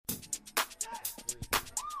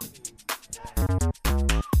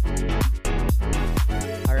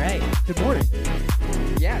Good morning.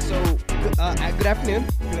 Yeah, so good afternoon.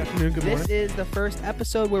 Good afternoon, good morning. This is the first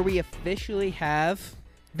episode where we officially have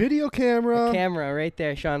Video camera. a camera right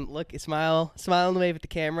there. Sean, look, smile and wave at the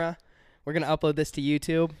camera. We're going to upload this to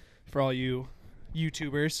YouTube. For all you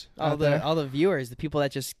YouTubers All out there. the viewers, the people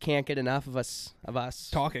that just can't get enough of us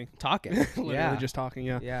Talking. Literally Yeah. just talking,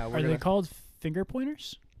 yeah. Yeah, Are they called finger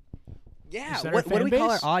pointers? Yeah, Is that what our do we fan call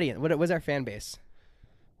our base? audience? What's our fan base?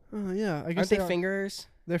 Yeah, I guess Aren't they are. fingers?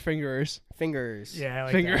 They're fingerers. Fingers. Yeah, I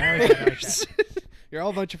like Fingers. that. I like that. You're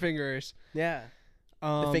all a bunch of fingerers. Yeah.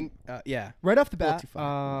 Yeah. Right off the A little bat, too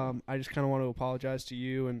far. I just kind of want to apologize to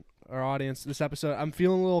you and our audience this episode. I'm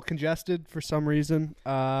feeling a little congested for some reason.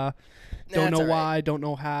 Don't That's know all right. why, don't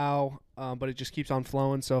know how, but it just keeps on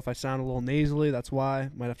flowing. So if I sound a little nasally, that's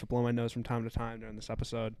why. Might have to blow my nose from time to time during this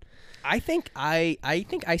episode. I think I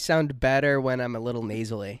sound better when I'm a little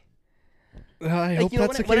nasally. I hope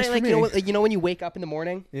that's the when case for me. You know when you wake up in the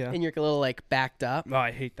morning Yeah. and you're a little like backed up? Oh,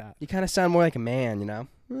 I hate that. You kind of sound more like a man, you know?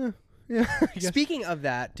 Yeah. I guess. Speaking of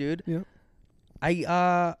that, dude, Yeah.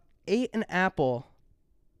 I ate an apple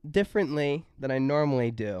differently than I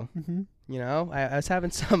normally do. Mm-hmm. You know, I was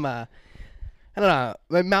having some, I don't know,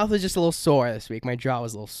 my mouth was just a little sore this week. My jaw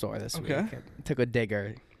was a little sore this Okay. week. I took a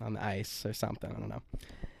digger on the ice or something. I don't know.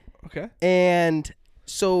 Okay. And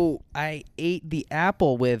so I ate the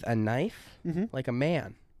apple with a knife Mm-hmm. like a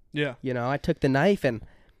man. Yeah. You know, I took the knife and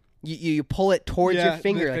you pull it towards Yeah, your the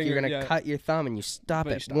finger like finger, you're going to yeah. cut your thumb, and you stop But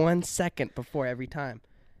you it stop. 1 second before every time.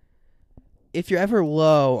 If you're ever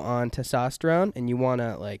low on testosterone and you want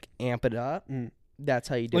to like amp it up, that's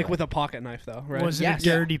how you do Like it. with a pocket knife, though, right? Was it Yes. a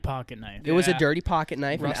dirty pocket knife? It was a Yeah. dirty pocket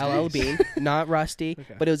knife, Rusty. an LL Bean, not rusty,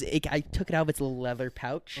 Okay. but I took it out of its little leather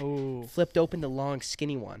pouch, Oh. flipped open the long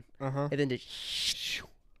skinny one, Uh-huh. and then just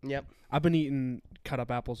yep. I've been eating cut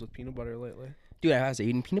up apples with peanut butter lately. Dude, I was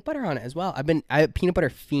eating peanut butter on it as well. I'm peanut butter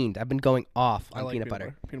fiend. I've been going off on I like peanut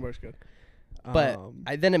butter. Peanut butter's good. But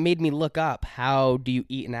then it made me look up, how do you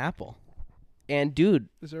eat an apple? And dude,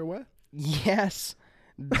 Is there a way? yes,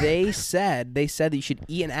 they said that you should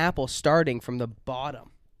eat an apple starting from the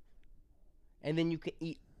bottom. And then you can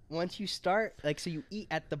eat, once you start, like, so you eat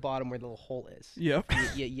at the bottom where the little hole is. Yep.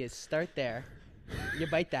 You start there. You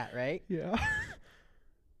bite that, right? Yeah.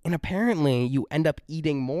 And apparently you end up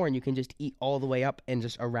eating more, and you can just eat all the way up and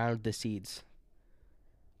just around the seeds.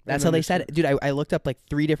 That's then how they just said it. Dude, I looked up like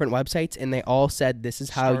 3 different websites, and they all said this is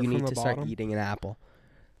how Start you from need the to start bottom? eating an apple.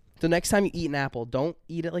 So next time you eat an apple, don't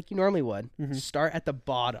eat it like you normally would. Mhm. Start at the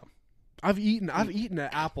bottom. I've eaten an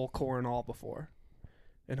apple core and all before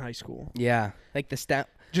in high school. Yeah. Like the stem.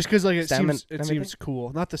 Just because like it Stem seems and it everything? seems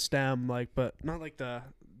cool. Not the stem, like, but not like the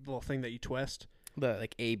little thing that you twist. The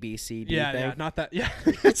like A, B, C, D Yeah, thing. yeah, not that. Yeah,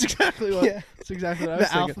 that's exactly what. Yeah. That's exactly what I was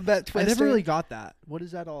The thinking. alphabet I twister. never really got that. What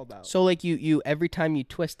is that all about? So like you every time you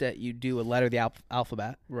twist it, you do a letter of the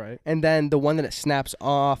alphabet. Right. And then the one that it snaps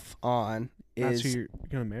off on That's is who you're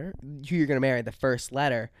gonna marry. who you're going to marry, the first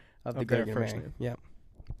letter of the Of girl their you're first marrying. name. Yep.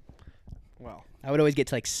 Wow. I would always get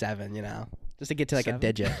to like 7, you know, just to get to like 7? a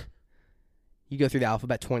digit. You go through the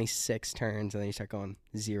alphabet 26 turns, and then you start going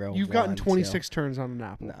 0. You've gotten 1, 26 turns on an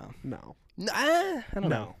apple. 2. No. No. I don't know.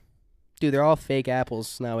 No. Dude, they're all fake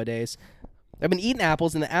apples nowadays. I've been eating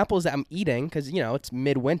apples, and the apples that I'm eating, because, you know, it's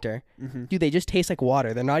midwinter, Mm-hmm. dude, they just taste like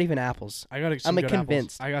water. They're not even apples. I got some I'm, like, good apples.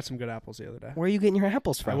 convinced. I got some good apples the other day. Where are you getting your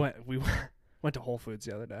apples I from? we went to Whole Foods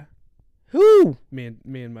the other day. Who? Me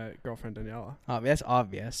and my girlfriend Daniela. Oh, that's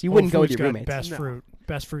obvious. You Whole wouldn't go with Foods your got roommates.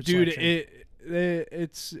 Best fruit Dude, selection.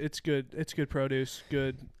 it's good. It's good produce.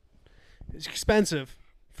 Good. It's expensive,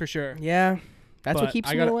 for sure. Yeah. That's what But keeps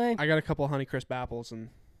I them got away. I got a couple of Honeycrisp apples, and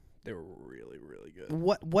they were really, really good.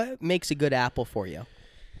 What makes a good apple for you?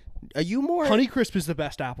 Are you more Honeycrisp is the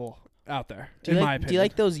best apple out there, in my opinion. Do you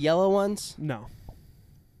like those yellow ones? No,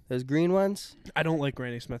 Those green ones? I don't like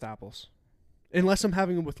Granny Smith apples, unless I'm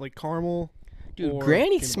having them with like caramel. Dude, or Granny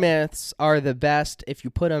peanut butter. Smiths are the best if you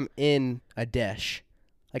put them in a dish,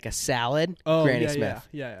 like a salad. Oh, Granny yeah, Smith.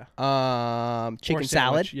 Yeah. Chicken Or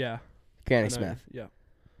salad. sandwich, yeah. Granny I know, Smith. Yeah.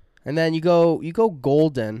 And then you go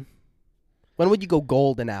golden. When would you go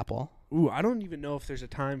golden apple? Ooh, I don't even know if there's a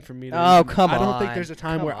time for me to. Oh, come I don't think on. there's a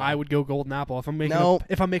time Come where I on. would go golden apple. If I'm making Nope.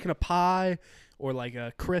 if I'm making a pie or like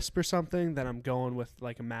a crisp or something, then I'm going with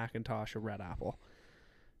like a Macintosh or red apple.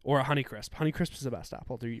 Or a Honeycrisp. Honeycrisp is the best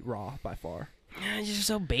apple to eat raw by far. It's just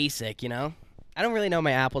so basic, you know? I don't really know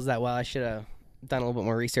my apples that well. I should have done a little bit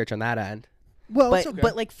more research on that end. Well,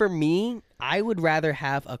 But like for me, I would rather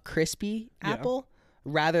have a crispy Yeah. apple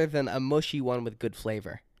rather than a mushy one with good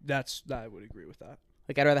flavor. I would agree with that.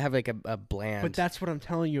 Like I'd rather have like a bland. But that's what I'm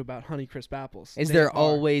telling you about Honeycrisp apples. Is They there are-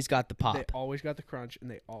 always got the They pop? always got the crunch,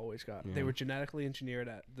 and they always got. They Yeah. were genetically engineered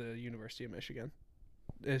at the University of Michigan.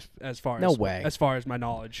 As far No as way. as far as my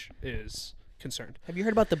knowledge is concerned. Have you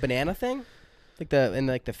heard about the banana thing? Like in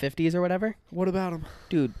the 50s or whatever? What about them?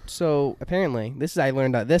 Dude, so apparently, I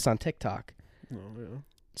learned this on TikTok. Oh, yeah.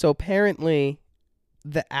 So apparently,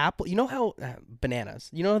 the apple, you know how bananas,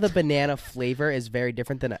 the banana flavor is very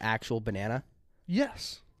different than an actual banana?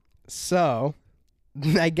 Yes. So,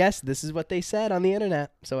 I guess this is what they said on the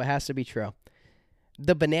internet, so it has to be true.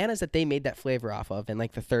 The bananas that they made that flavor off of in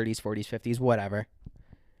like the 30s, 40s, 50s, whatever,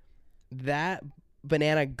 that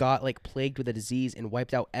banana got like plagued with a disease and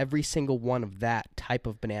wiped out every single one of that type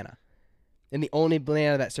of banana. And the only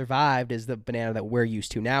banana that survived is the banana that we're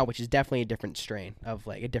used to now, which is definitely a different strain of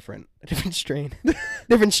like a different strain,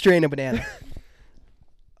 different strain of banana.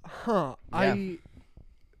 Huh. Yeah.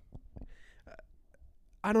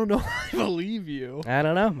 I don't know if I believe you. I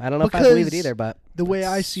don't know. I don't know if I believe it Because either, but The way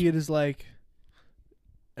I see it is like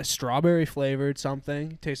a strawberry flavored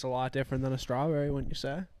something tastes a lot different than a strawberry, wouldn't you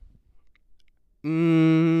say?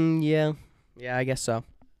 yeah, I guess so.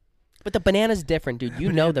 But the banana's different, dude.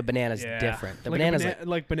 You know the banana's Yeah. different. The like banana's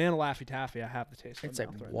like banana Laffy Taffy. I have the taste. it's in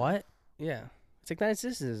like my mouth right what? Yeah, it's like this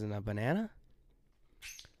isn't a banana.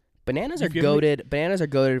 Bananas You are give me- goated. Bananas are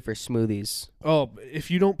goated for smoothies. now. Oh, if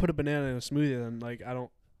you don't put a banana in a smoothie, then like I don't.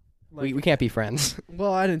 Like, We can't be friends.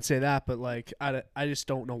 well, I didn't say that, but like I just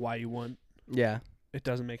don't know why you wouldn't. Yeah, It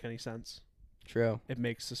doesn't make any sense. true. It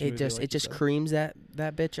makes the smoothie. It like you just said. creams that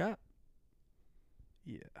bitch up.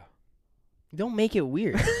 Yeah. Don't make it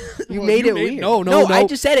weird. You Well, made you it made- weird. no. I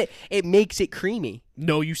just said it. It makes it creamy.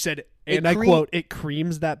 No, you said it, It and I cre- quote: "It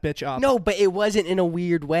creams that bitch up." No, but it wasn't in a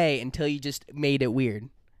weird way until you just made it weird.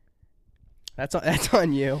 That's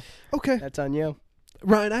on you. Okay, That's on you.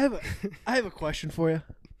 Ryan, I have a question for you.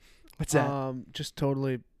 What's that? Just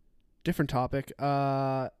totally different topic.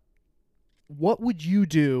 What would you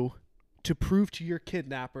do to prove to your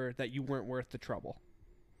kidnapper that you weren't worth the trouble?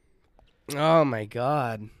 Oh my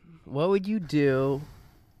God. What would you do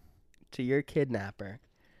to your kidnapper?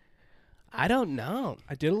 I don't know.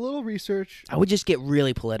 I did a little research. I would just get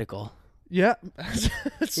really political. Yeah.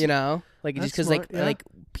 You know? Like That's just because smart, yeah. like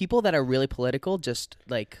people that are really political just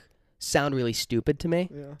like sound really stupid to me.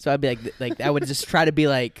 Yeah. So I'd be like I would just try to be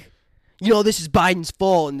like, this is Biden's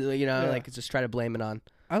fault, and Yeah. like just try to blame it on.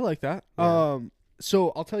 I like that. Yeah.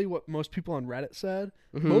 So I'll tell you what most people on Reddit said.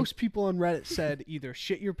 Mhm. Most people on Reddit said either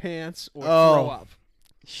shit your pants or Oh, throw up.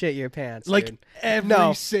 Shit your pants, Like dude. every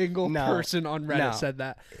No. single No. person on Reddit No. said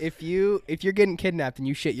that. If you're getting kidnapped and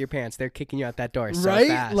you shit your pants, they're kicking you out that door so Right?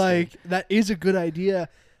 fast. Like dude. that is a good idea.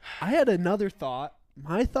 I had another thought.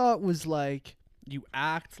 My thought was like you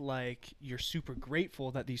act like you're super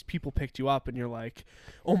grateful that these people picked you up and you're like,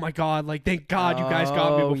 "Oh my god, like thank God you guys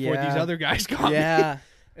got me Oh, before these yeah. other guys got me." Yeah.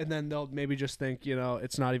 And then they'll maybe just think,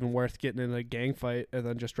 it's not even worth getting in a gang fight and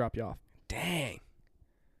then just drop you off. Dang.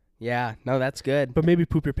 Yeah, no, that's good. But maybe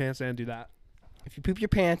poop your pants and do that. If you poop your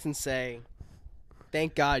pants and say,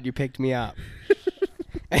 "Thank God you picked me up,"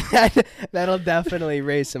 that'll definitely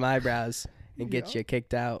raise some eyebrows and get Yeah. you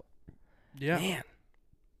kicked out. Yeah. Man,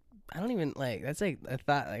 I don't even like. That's like a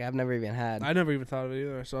thought like I've never even had. I never even thought of it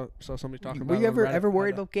either. I saw somebody talking about Were it you on Reddit. ever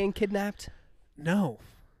worried Had a- about getting kidnapped? No.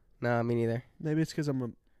 No, me neither. Maybe it's because I'm a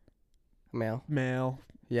Male. male,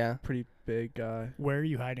 Yeah. pretty big guy. Where are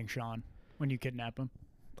you hiding Sean when you kidnap him?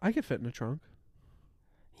 I could fit in a trunk.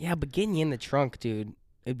 Yeah, but getting you in the trunk, dude,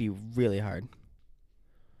 it'd be really hard.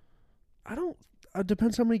 I don't. It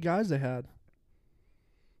depends how many guys they had.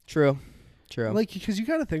 True. Like, because you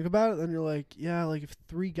got to think about it, then you're like, yeah, like if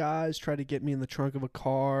 3 guys try to get me in the trunk of a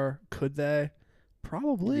car, could they?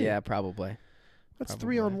 Probably. Yeah, probably. That's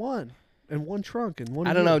probably. 3 on 1, and 1 trunk, and 1.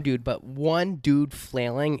 I don't wheel. know, dude, but one dude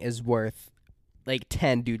flailing is worth like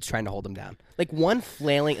 10 dudes trying to hold him down. Like one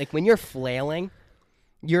flailing, like when you're flailing,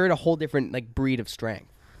 you're in a whole different like breed of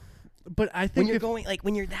strength. But I When think you're if, going like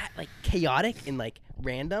when you're that like chaotic and like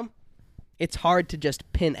random, it's hard to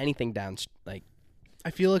just pin anything down. Like I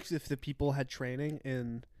feel like if the people had training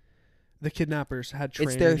and the kidnappers had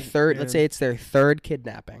training, it's their third. Let's and- say it's their third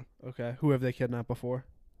kidnapping. Okay, who have they kidnapped before?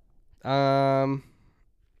 Um,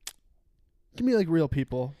 Give me like real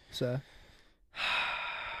people. Say.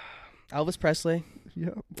 Elvis Presley Yeah.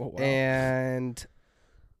 Oh wow. and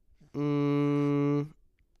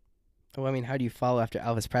oh, I mean, how do you follow after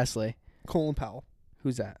Elvis Presley? Colin Powell.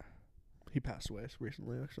 Who's that? He passed away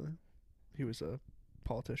recently. Actually, he was a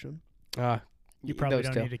politician. You probably those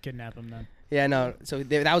don't two. need to kidnap him then. Yeah, no. So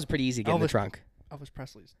that was pretty easy getting in the Elvis- trunk. Elvis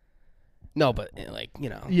Presley's No, but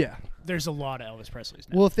Yeah. There's a lot of Elvis Presleys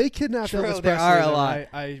now. Well, if they kidnapped True, Elvis there Presley, are a then lot.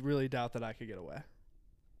 I really doubt that I could get away.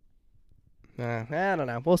 I don't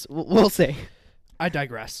know. We'll see. I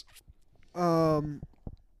digress.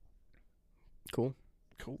 Cool.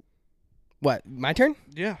 Cool. What? My turn?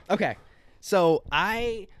 Yeah. Okay. So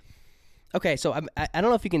I don't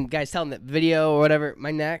know if you can guys tell in that video or whatever.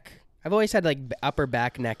 My neck. I've always had like upper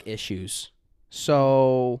back neck issues.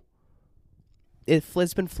 So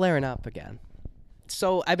it's been flaring up again.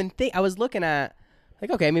 So I was looking at like,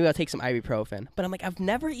 okay, maybe I'll take some ibuprofen. But I'm like, I've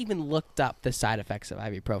never even looked up the side effects of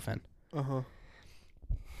ibuprofen. Uh-huh.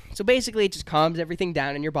 So basically it just calms everything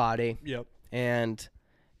down in your body. Yep. And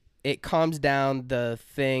it calms down the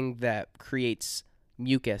thing that creates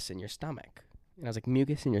mucus in your stomach. And I was like,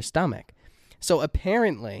 mucus in your stomach. So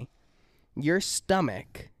apparently your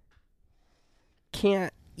stomach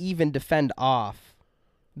can't even defend off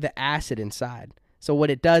the acid inside. So what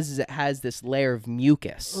it does is it has this layer of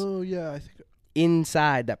mucus Oh yeah, I think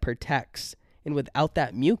inside that protects. And without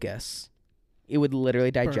that mucus, it would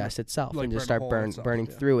literally digest itself like and just burn a start hole in itself, burning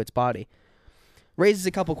yeah. through its body. Raises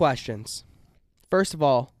a couple questions. First of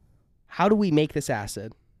all, how do we make this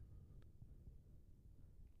acid?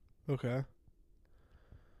 okay.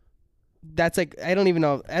 That's like, I don't even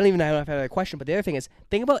know if I have a question, but the other thing is,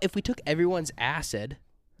 think about if we took everyone's acid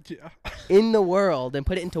Yeah. in the world and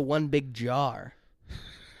put it into one big jar.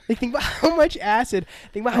 Like, think about how much acid,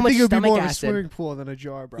 think about how I much think it would be stomach more of a acid. swimming pool than a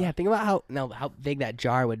jar, bro. Yeah, think about how big that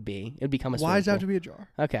jar would be. It would become a Why does it swimming have to pool. be a jar?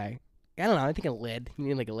 Okay. I don't know. I think a lid. You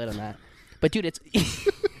need like a lid on that. But dude, it's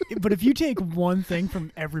But if you take one thing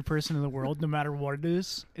from every person in the world, no matter what it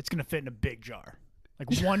is, it's gonna fit in a big jar.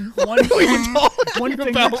 Like one thing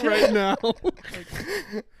About right now.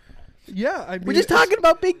 Yeah, I mean, we're just talking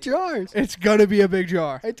about big jars. It's gonna be a big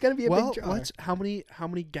jar. It's gonna be a Well, big jar. how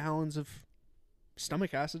many gallons of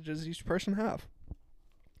stomach acid does each person have?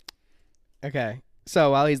 Okay.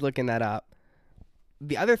 So while he's looking that up,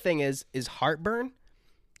 the other thing is heartburn.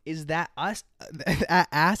 Is that that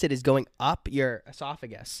acid is going up your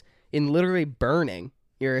esophagus and literally burning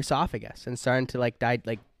your esophagus and starting to like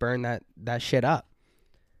burn that shit up.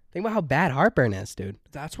 Think about how bad heartburn is, dude.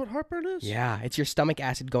 That's what heartburn is? Yeah, it's your stomach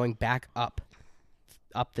acid going back up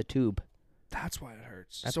the tube. That's why it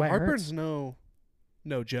hurts. That's so why it heartburn's hurts.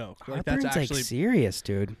 no joke. Like Heartburn's that's actually like serious,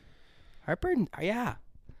 dude. Heartburn, yeah.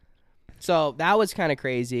 So that was kind of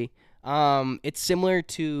crazy. It's similar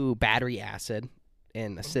to battery acid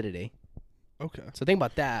and acidity. okay. So think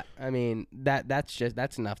about that. I mean, that's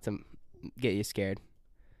enough to get you scared,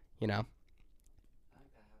 you know.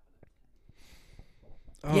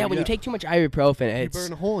 Oh, yeah, when you take too much ibuprofen, you it's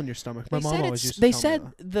burn a hole in your stomach. My they mom said always it's- used to they tell said me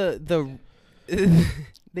that. the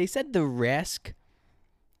they said the risk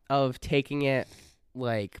of taking it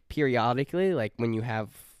like periodically, like when you have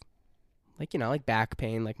like like back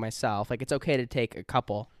pain, like myself, like it's okay to take a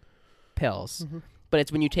couple pills. Mhm. But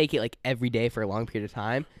it's when you take it like every day for a long period of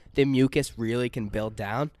time, the mucus really can build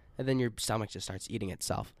down, and then your stomach just starts eating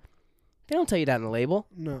itself. They don't tell you that in the label.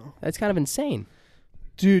 No. That's kind of insane.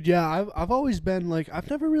 Dude, yeah, I've always been like I've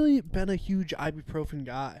never really been a huge ibuprofen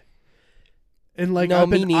guy. And like No, I've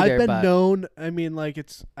been me neither, I've been but- known, I mean like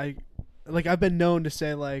I've been known to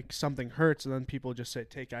say like something hurts and then people just say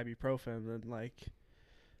take ibuprofen and like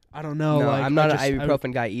I don't know, No, like I'm not I an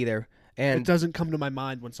ibuprofen guy either. it And doesn't come to my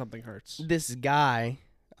mind when something hurts. this guy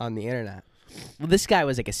on the internet, well, this guy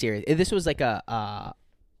was like a serious. This was like a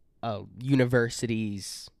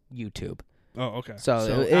university's YouTube. Oh, okay.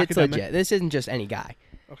 So it's academic? legit. This isn't just any guy.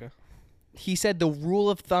 Okay. He said the rule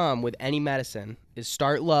of thumb with any medicine is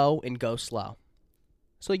start low and go slow.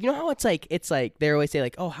 So you know how it's like they always say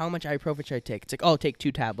like, oh, how much ibuprofen should I take? It's like, oh, take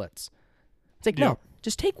 2 tablets. It's like, Yeah. no,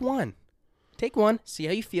 just take one. Take one, see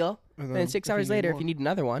how you feel. And Then 6 if you hours need later, more. if you need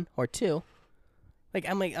another one or 2, like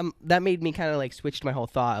that made me kind of like switched my whole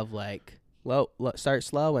thought of like start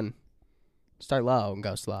slow and start low and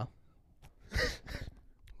go slow.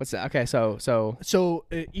 What's that? Okay, so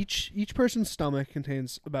each person's stomach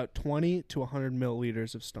contains about 20 to 100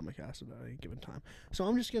 milliliters of stomach acid at any given time. So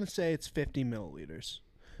I'm just gonna say it's 50 milliliters,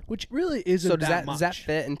 which really isn't so does that that much. does that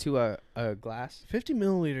fit into a glass? 50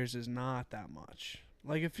 milliliters is not that much.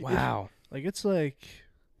 Like if Wow. like it's like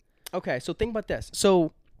Okay, so think about this.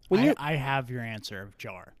 So when you I have your answer of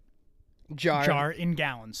jar. jar, Jar in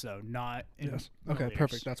gallons though, not in yes. Okay, milliliters.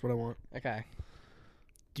 perfect. That's what I want. okay.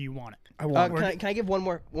 Do you want it? I want. Can I give one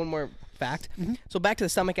more fact? Mhm. So back to the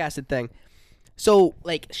stomach acid thing. So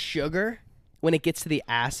like sugar, when it gets to the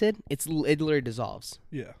acid, it literally dissolves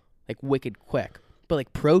Yeah. like wicked quick. But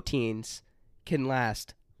like proteins can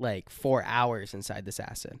last like 4 hours inside this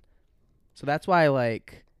acid. So that's why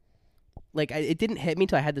like like it didn't hit me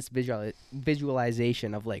until I had this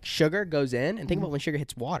visualization of like sugar goes in, and think about when sugar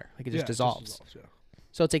hits water, like it just dissolves. Yeah.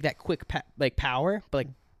 So it's like that quick like power, but like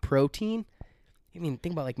protein. I mean,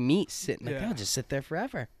 think about like meat sitting, like that'll just sit there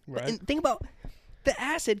forever. Right. And think about the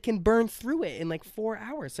acid can burn through it in like 4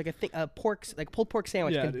 hours. Like a pulled pork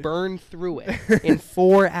sandwich can burn through it in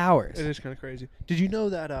 4 hours. It is kind of crazy. Did you know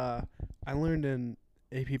that I learned in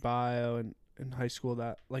AP Bio and in high school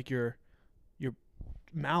that like your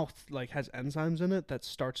mouth like has enzymes in it that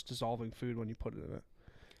starts dissolving food when you put it in it.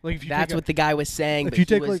 Like if you That's what the guy was saying. If But you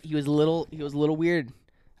take, he was a little weird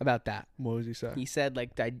about that. What was he saying? He said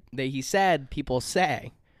like he said people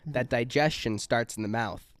say that digestion starts in the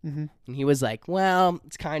mouth, and he was like, well,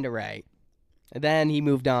 it's kind of right. And then he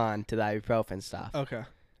moved on to the ibuprofen stuff. Okay.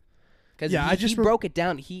 Because he broke it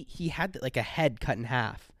down. He had like a head cut in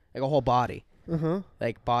half, like a whole body,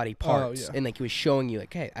 like body parts, and like he was showing you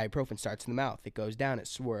like, hey, ibuprofen starts in the mouth. It goes down. It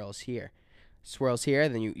swirls here,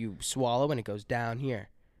 then you swallow and it goes down here.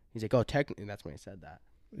 He's like, oh, technically that's when he said that.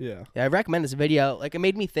 Yeah. I recommend this video. Like, it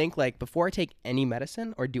made me think, like, before I take any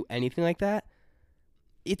medicine or do anything like that,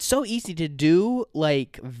 it's so easy to do,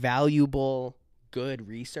 like, valuable, good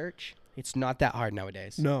research. It's not that hard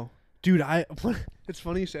nowadays. No. Dude, it's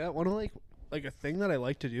funny you say that. One of, like a thing that I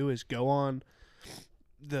like to do is go on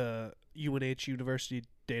the UNH University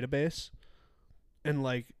database and,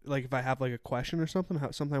 like if I have, like, a question or something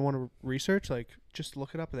I want to research, like, just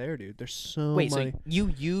look it up there, dude. There's so Wait, many. so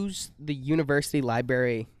you use the university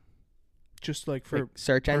library Just, like, for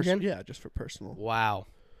search engine? Yeah, just for personal. Wow.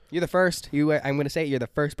 You're the first. I'm going to say you're the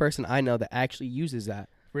first person I know that actually uses that.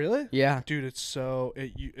 Really? Yeah. Dude, it's so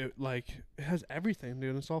it has everything,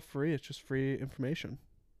 dude. It's all free. It's just free information.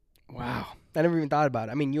 Wow. I never even thought about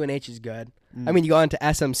it. I mean, UNH is good. I mean, you go on to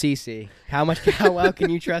SMCC. How well can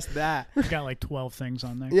you trust that? Got like 12 things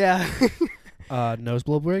on there. Yeah. Nose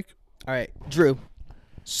blow break? All right, Drew.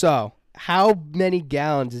 So, how many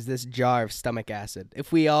gallons is this jar of stomach acid?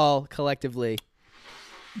 If we all collectively...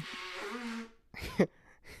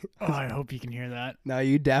 Oh, I hope you can hear that. No,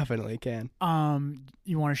 you definitely can.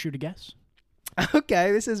 You want to shoot a guess?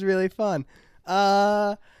 Okay, this is really fun.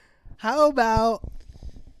 How about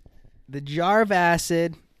the jar of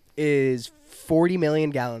acid is 40 million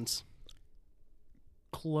gallons?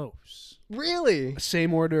 Close. Really?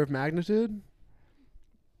 Same order of magnitude?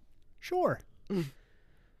 Sure.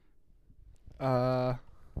 80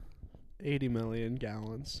 million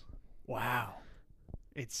gallons. Wow.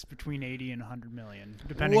 It's between 80 and 100 million,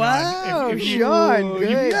 depending wow, on if you, Sean, good if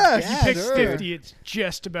you pick guess. 50, it's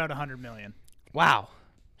just about 100 million. Wow.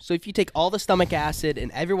 So if you take all the stomach acid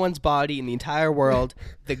in everyone's body in the entire world,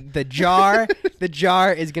 the jar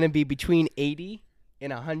is going to be between 80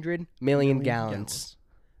 and 100 million gallons.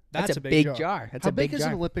 That's a big jar. That's How a big big jar.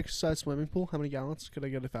 is an Olympic-sized swimming pool? How many gallons? Could I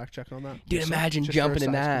get a fact check on that? Dude, imagine just for a jumping in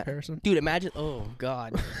size that. comparison? Dude, imagine. Oh,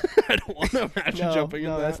 God. I don't want to imagine jumping in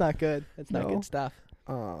that. that's not good. That's not No. good stuff.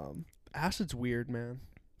 Acid's weird, man.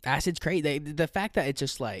 Acid's crazy. The fact that it's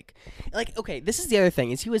just like, okay, this is the other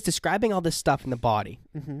thing, is he was describing all this stuff in the body.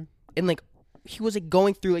 Mm-hmm. And, like, he was, like,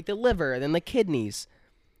 going through, like, the liver and then the kidneys.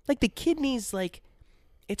 Like, the kidneys, like,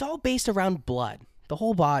 it's all based around blood. The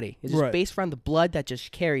whole body is just based around the blood that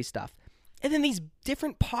just carries stuff. And then these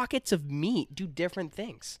different pockets of meat do different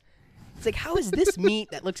things. It's like, how is this meat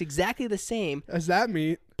that looks exactly the same As that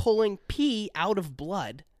meat? pulling pee out of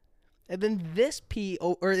blood, and then this pee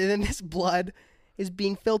or then this blood is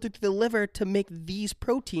being filtered through the liver to make these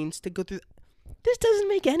proteins to go through? This doesn't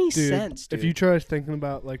make any sense, dude. If you try thinking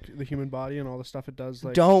about like the human body and all the stuff it does,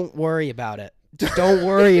 like don't worry about it. Just don't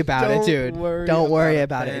worry about it, dude. worry Don't worry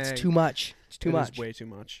about about it. it. It's Dang. too much. It's too It much. is way too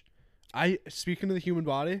much. Speaking of the human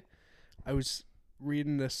body, I was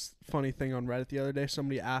reading this funny thing on Reddit the other day.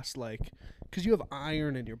 Somebody asked, like, because you have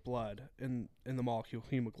iron in your blood in the molecule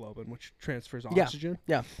hemoglobin, which transfers oxygen.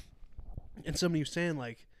 Yeah. And somebody was saying,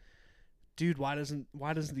 like, dude, why doesn't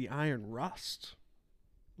the iron rust?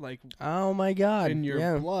 Like, Oh my God. in your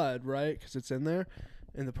yeah. blood, right? Because it's in there.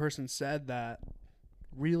 And the person said that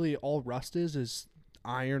really all rust is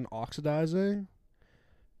iron oxidizing.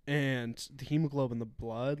 And the hemoglobin in the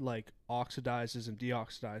blood, like, oxidizes and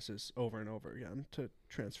deoxidizes over and over again to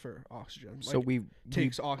transfer oxygen. So Like, we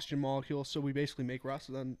takes oxygen molecules, so we basically make rust,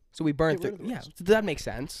 and then burn get rid through. of the Yeah, rest. so that makes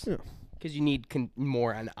sense. Yeah. Because you need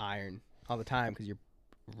more on iron all the time because you're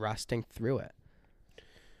rusting through it.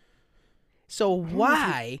 So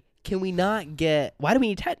why can we not get? Why do we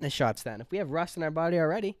need tetanus shots then? If we have rust in our body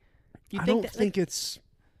already, I don't think it's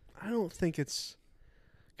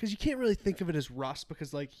because you can't really think of it as rust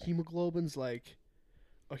because like hemoglobin's like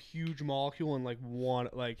a huge molecule and like one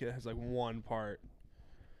like it has like one part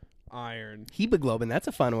iron. hemoglobin. That's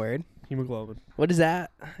a fun word. Hemoglobin. What is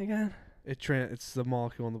that again? It's the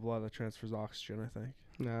molecule in the blood that transfers oxygen, I think.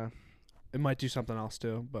 No. It might do something else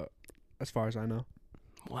too, but as far as I know.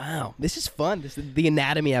 Wow. This is fun. This is the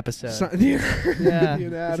anatomy episode. Yeah, the anatomy.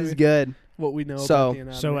 This is good. What we know So- about the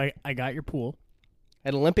anatomy. So I got your pool.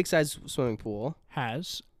 An Olympic-sized swimming pool.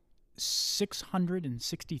 Has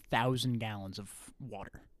 660,000 gallons of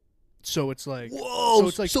water. So it's like Whoa. So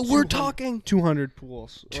it's like we're 200 talking 200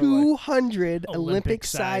 pools. Or 200 Olympic-sized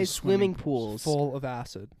Olympic-sized swimming swimming pools. full of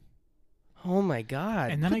acid. Oh my god.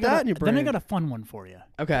 And then Put I that got in your then I brain. got a fun one for you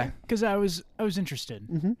Okay. because I was interested.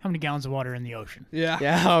 Mm-hmm. How many gallons of water in the ocean? Yeah.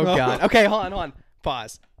 Yeah. Oh god. Okay, hold on.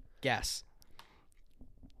 Pause. Guess.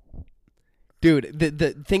 Dude,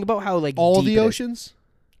 the think about how like All deep the it is. oceans?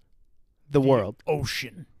 The world.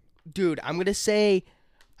 Ocean. Dude, I'm gonna say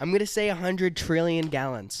 100 trillion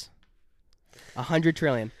gallons. 100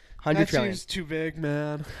 trillion. 100 That trillion. seems too big,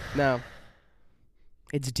 man. No.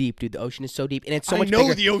 It's deep, dude. The ocean is so deep, and it's so I much know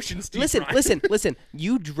bigger. the ocean's deep. Listen, Ryan. listen.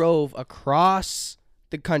 You drove across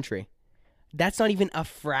the country. That's not even a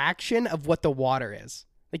fraction of what the water is.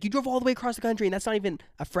 Like, you drove all the way across the country, and that's not even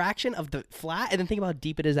a fraction of the flat. And then think about how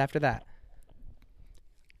deep it is after that.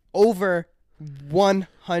 Over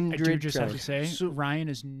 100 I do just have trillion. to say, Ryan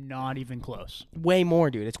is not even close. Way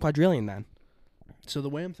more, dude. It's quadrillion then. So the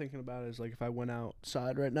way I'm thinking about it is like if I went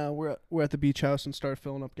outside right now, we're at the beach house and start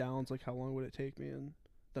filling up gallons, like how long would it take me? And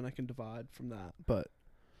then I can divide from that. But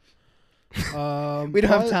We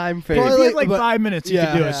don't have time for probably If you had like- like but- 5 minutes, you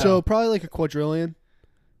could do it. So probably like a quadrillion.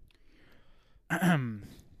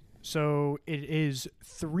 So it is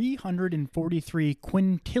 343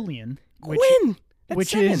 quintillion, which Quinn! That's which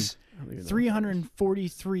 7. is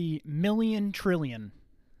 343 million trillion.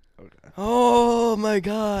 Okay. Oh my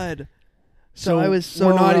god. So I was so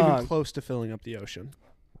we're not wrong. even close to filling up the ocean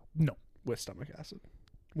No, with stomach acid.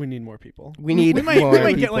 We need more people. We need we might more get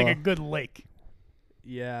like a people. good lake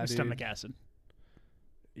Yeah, with dude. stomach acid.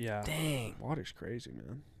 Yeah. Dang. Water's crazy,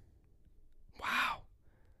 man. Wow.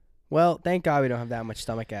 Well, thank God we don't have that much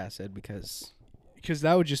stomach acid because Because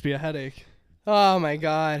that would just be a headache. oh my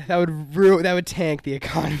god, that would tank the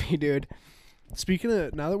economy, dude. Speaking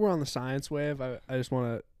of, now that we're on the science wave, I just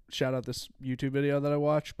want to shout out this YouTube video that I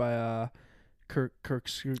watched by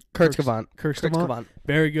Kurtzgevant. Kurtzgevant.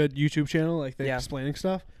 Very good YouTube channel. Like they Yeah. explaining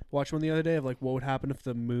stuff. Watched one the other day of like what would happen if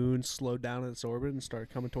the moon slowed down in its orbit and started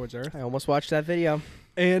coming towards Earth. I almost watched that video.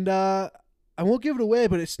 And I won't give it away,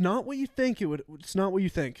 but it's not what you think it would. It's not what you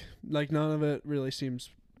think. Like none of it really seems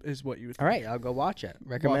is what you would think. All right, I'll go watch it.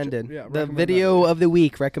 Recommended. Yeah, the recommend video that. of the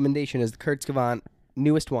week recommendation is the Kurtzgevant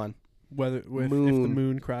newest one. Whether if the Moon.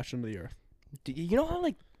 moon crashed into the Earth. Do you know how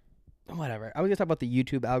like whatever? I was gonna talk about the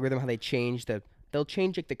YouTube algorithm, how they change they'll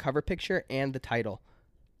change like the cover picture and the title.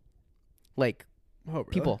 Like Oh, really?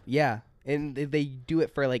 people, yeah. And they do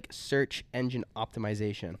it for like search engine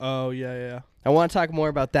optimization. Oh yeah. I want to talk more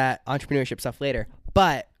about that entrepreneurship stuff later,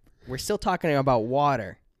 but we're still talking about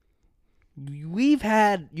water. You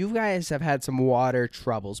guys have had some water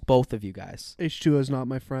troubles, both of you guys. H2O is not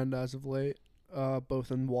my friend as of late,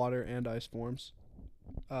 both in water and ice forms.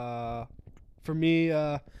 For me,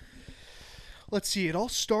 let's see. It all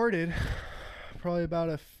started probably about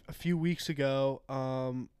a few weeks ago.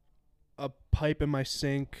 A pipe in my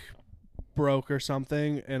sink broke or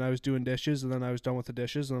something, and I was doing dishes, and then I was done with the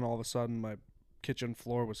dishes, and then all of a sudden my kitchen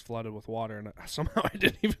floor was flooded with water, and somehow I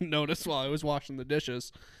didn't even notice while I was washing the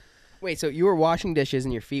dishes. Wait, so you were washing dishes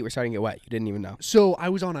and your feet were starting to get wet. You didn't even know. So I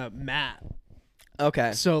was on a mat.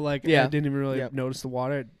 Okay. So like Yeah. I didn't even really Yep. notice the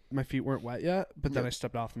water. My feet weren't wet yet, but then Yep. I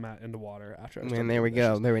stepped off the mat into water after I was And done there we doing the go.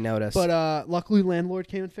 dishes. There we noticed. But luckily landlord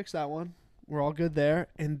came and fixed that one. We're all good there.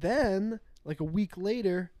 And then like a week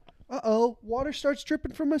later, water starts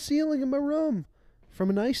dripping from my ceiling in my room from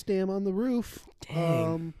an ice dam on the roof.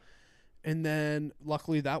 Dang. And then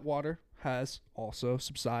luckily that water has also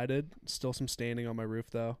subsided. Still some staining on my roof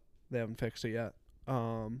though. They haven't fixed it yet.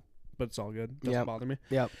 But it's all good. Doesn't Yep. bother me.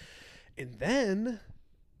 Yep. And then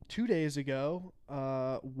 2 days ago,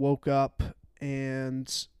 woke up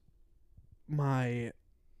and my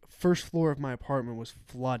first floor of my apartment was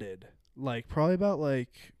flooded. Like probably about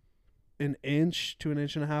like an inch to an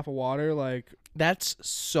inch and a half of water. Like That's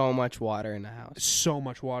so much water in the house. so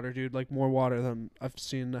much water, dude. Like more water than I've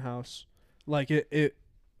seen in the house. Like it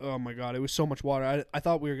oh my God, it was so much water. I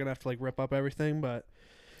thought we were going to have to like rip up everything, but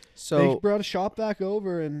they So brought a shop back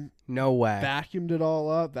over and no way. vacuumed it all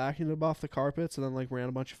up, vacuumed it off the carpets, and then like ran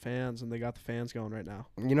a bunch of fans, and they got the fans going right now.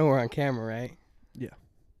 You know we're on camera, right? Yeah.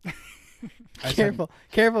 Careful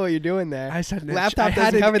what you're doing there. I said an itch. Laptop I had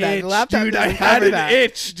doesn't an cover that. itch, The laptop dude. doesn't I had cover an that.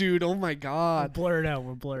 itch, dude. Oh my We'll God. blur it out.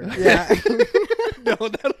 We'll blur it out. Yeah. No,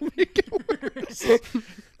 that'll make it worse.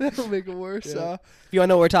 That'll make it worse. Yeah. If you want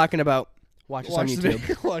to know what we're talking about, watch us on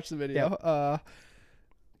YouTube. Watch the video.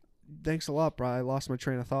 Thanks a lot, bro. I lost my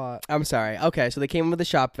train of thought. I'm sorry. Okay, so they came with the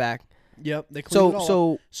shop vac. Yep. They cleaned it all up.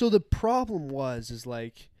 So So the problem is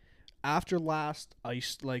like after last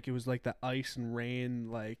ice, like it was like the ice and rain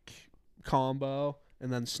like combo,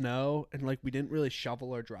 and then snow, and like we didn't really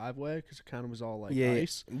shovel our driveway because it kind of was all like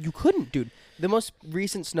ice. You couldn't, dude. The most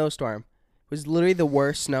recent snowstorm was literally the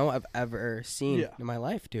worst snow I've ever seen in my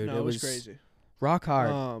life, dude. No, it was crazy. Rock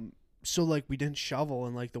hard. So like we didn't shovel,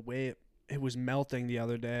 and like the way it was melting the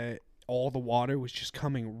other day, all the water was just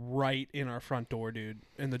coming right in our front door, dude,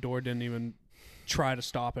 and the door didn't even try to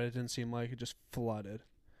stop it. It didn't seem like it just flooded.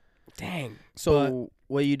 Dang. So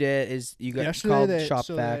what you did is you got called shop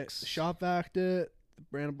vacs. Shop vac'd it.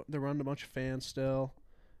 They run a bunch of fans still.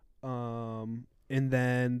 And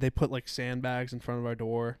then they put like sandbags in front of our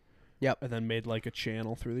door. Yep. And then made like a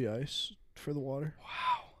channel through the ice for the water.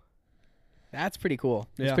 Wow. That's pretty cool.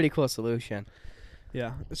 That's Yeah. a pretty cool solution.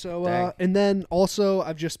 Yeah. So and then also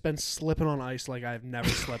I've just been slipping on ice like I've never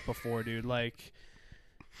slipped before, dude. Like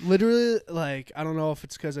literally, like I don't know if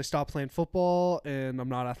it's because I stopped playing football and I'm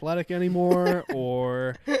not athletic anymore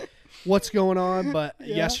or what's going on, but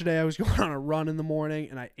yesterday I was going on a run in the morning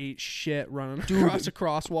and I ate shit running across a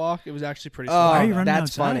crosswalk. It was actually pretty Oh, Why are you slow. running that's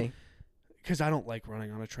outside? funny. Because I don't like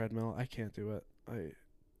running on a treadmill. I can't do it.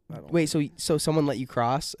 I don't. Wait, so someone let you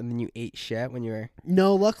cross and then you ate shit when you were...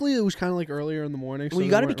 No, luckily it was kind of like earlier in the morning. Well, so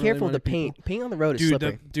you got got to be careful with the paint. Paint on the road is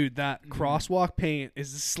slippery. Dude, that crosswalk paint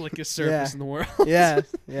is the slickest surface in the world. Yeah,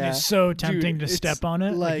 yeah. It's so tempting Dude, to it's step on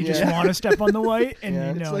it. Like like- you just Yeah. want to step on the white, and Yeah.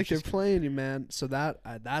 you know It's like they're just- playing you, man. So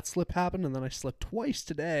that slip happened, and then I slipped twice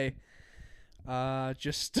today.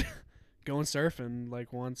 Just going surfing,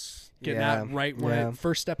 like once getting out right when I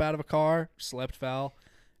first step out of a car, slipped, fell,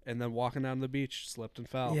 and then walking down to the beach, slipped and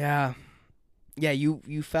fell. Yeah. Yeah, you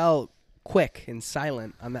felt quick and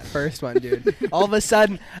silent on that first one, dude. All of a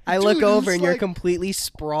sudden, I Dude, look it over was and you're like- completely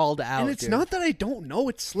sprawled out. And it's dude. not that I don't know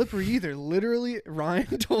it's slippery either. Literally,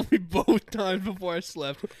 Ryan told me both times before I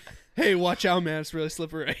slipped, "Hey, watch out, man! It's really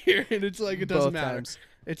slippery right here." And it's like it doesn't Both matter. times.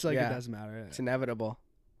 It's like Yeah. it doesn't matter. It's inevitable.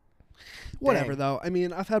 Whatever Dang. though. I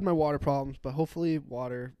mean, I've had my water problems, but hopefully,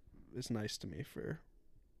 water is nice to me for.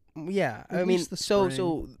 Yeah, At I mean, least the so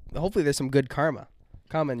spring. hopefully there's some good karma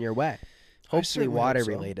coming your way. Hopefully certainly water hope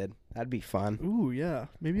so. related. That'd be fun. Ooh, yeah.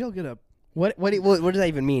 Maybe I'll get a. What does that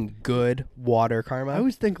even mean? Good water karma? I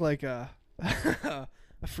always think like a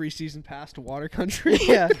a free season pass to water country.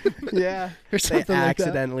 yeah, yeah. or They something like that.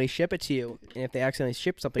 accidentally ship it to you, and if they accidentally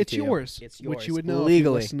ship something It's to you, yours, it's yours. which you would know if you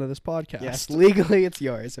legally. listen to this podcast. Yes, legally it's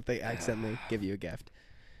yours if they accidentally give you a gift.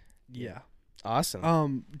 Yeah.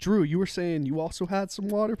 Awesome. Drew, you were saying you also had some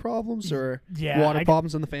water problems or yeah, water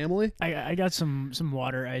problems in the family? I got some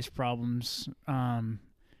water ice problems.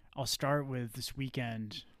 I'll start with this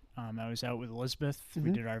weekend. I was out with Elizabeth.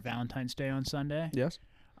 We Mhm. did our Valentine's Day on Sunday. Yes.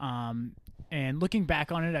 And looking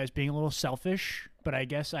back on it, I was being a little selfish, but I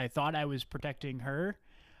guess I thought I was protecting her.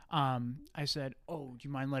 I said, "Oh, do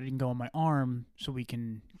you mind letting go of my arm so we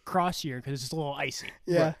can cross here because it's a little icy?"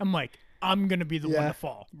 Yeah. I'm like, I'm gonna be the one Yeah. to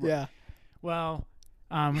fall. Yeah. Well,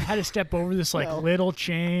 I had to step over this like No. little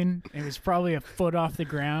chain. It was probably a foot off the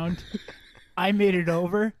ground. I made it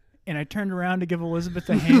over, and I turned around to give Elizabeth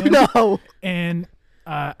a hand. No. And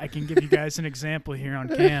I can give you guys an example here on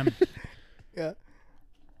cam. Yeah.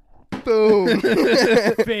 Boom.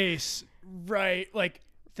 Face right, like.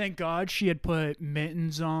 Thank God she had put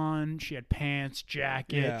mittens on. She had pants,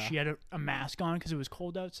 jacket. Yeah. She had a mask on because it was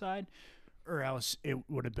cold outside, or else it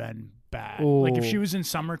would have been bad. Like if she Oh. was in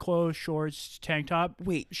summer clothes, shorts, tank top.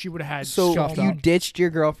 Wait, she would have had So Scuffed you up. ditched your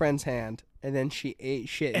girlfriend's hand, and then she ate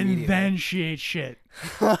shit. and immediately. then she ate shit.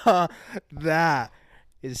 That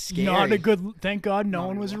is scary. Not a good. Thank God no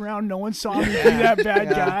one was around. No one saw me be Yeah. that bad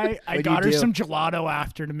Yeah. guy. I What'd got you her do? some gelato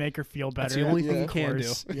after to make her feel better. That's the only thing Yeah. you can do.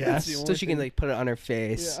 Course. That's Yes. the so only she can thing- like put it on her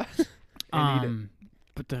face. Yeah. and eat it.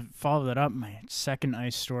 But to follow that up, my second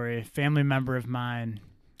ice story, a family member of mine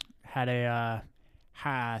had a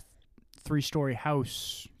 3-story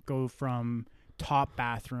house go from top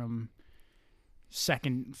bathroom,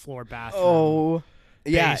 second floor bathroom. Oh.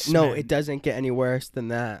 Yeah, no, Basement. it doesn't get any worse than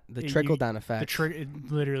that. The You- trickle down the effect.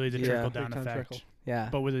 literally the Yeah. trickle down Big time effect, trickle. yeah.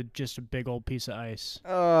 but with just a big old piece of ice.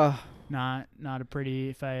 Not a pretty.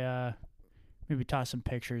 If I maybe toss some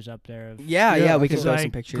pictures up there of Yeah, Yeah, we can because, throw like,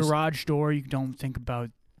 some pictures. garage door. You don't think about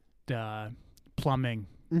plumbing.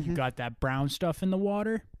 You Mhm. got that brown stuff in the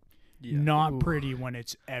water. Yeah. Not Ooh. pretty when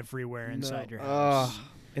it's everywhere inside No. your house. Ugh.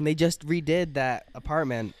 And they just redid that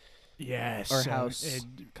apartment Yes, or so house it-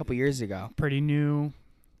 a couple years ago. pretty new.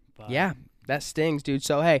 But Yeah, that stings, dude.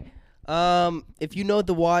 So hey, If you know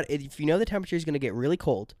the temperature is going to get really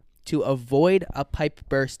cold, to avoid a pipe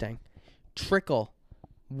bursting, trickle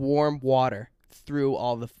warm water through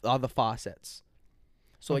all the faucets.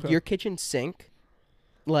 So like Okay. your kitchen sink,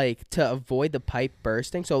 like to avoid the pipe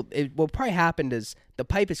bursting. So what probably happened is the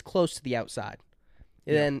pipe is close to the outside,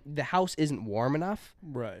 and then the house isn't warm enough.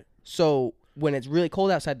 Right. So when it's really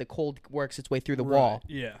cold outside, the cold works its way through the wall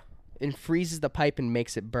Yeah. and freezes the pipe and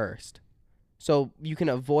makes it burst. So you can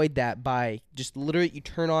avoid that by just literally you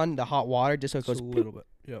turn on the hot water just so it Just goes a bloop, little bit.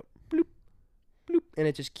 Yep. bloop, and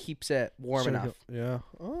it just keeps it warm So enough. Yeah.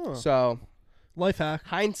 Oh. So Life hack.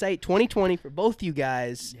 hindsight 2020 for both you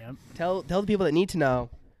guys. Yep. Tell the people that need to know.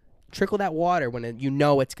 Trickle that water when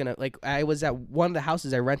it's gonna, like, I was at one of the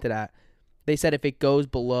houses I rented at. They said if it goes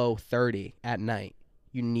below 30 at night,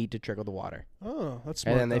 you need to trickle the water. Oh, that's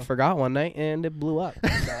smart. And then they though. forgot one night and it blew up.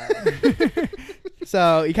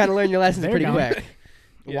 So you kind of learn your lessons There pretty you go. quick.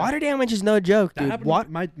 Yeah. Water damage is no joke, That dude. happened. What?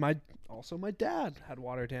 My dad had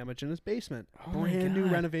water damage in his basement. Oh my Brand new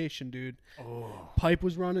God. renovation, dude. Oh. Pipe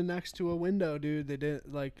was running next to a window, dude. They didn't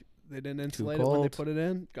insulate it when they cold. put it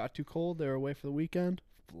in. Got too cold. They were away for the weekend.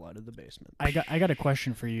 Flooded the basement. I got a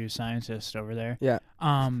question for you, scientist over there. Yeah.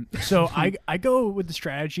 So I go with the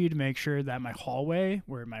strategy to make sure that my hallway,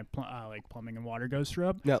 where my plumbing and water goes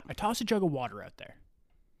through, Yep. I toss a jug of water out there,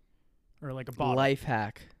 or like a bottle. Life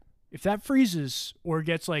hack. If that freezes or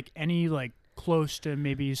gets like any like close to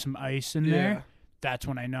maybe some ice in there, that's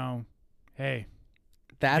when I know, hey,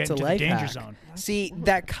 That's get a into life the danger hack. zone. See,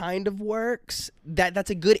 that kind of works. That's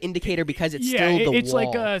a good indicator because it's yeah, still the it's wall.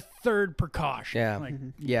 like a third precaution. Yeah. Like,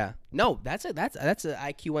 Yeah. No, that's a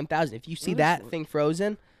IQ 1000. If you see That is that what- thing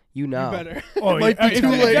frozen, you know. You better. oh, Might yeah, be if too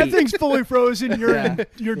late. that thing's fully frozen, you're Yeah.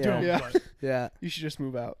 you're Yeah. doomed. Yeah. but- Yeah. You should just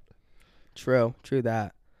move out. True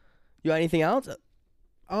that. You got anything else?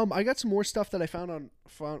 I got some more stuff that I found on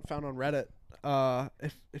Reddit.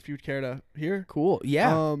 If you'd care to hear. Cool.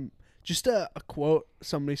 Yeah. Just a quote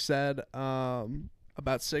somebody said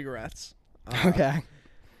about cigarettes. Okay.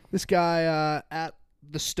 This guy at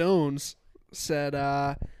the Stones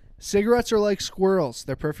said, cigarettes are like squirrels.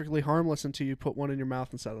 They're perfectly harmless until you put one in your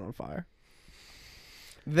mouth and set it on fire.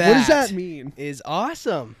 What does that mean? Is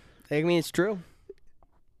awesome. I mean, it's true.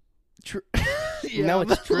 True. No,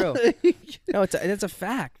 it's true. No, that's a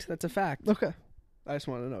fact. That's a fact. Okay. I just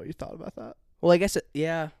want to know what you thought about that. Well, I guess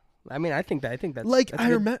yeah. I mean, I think that's Like that's a I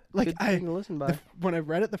good- remember, like good I thing to listen by. when I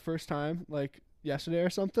read it the first time, like yesterday or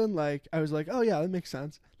something, like I was like, oh yeah, that makes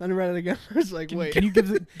sense. Then I read it again. I was like, wait. Can you give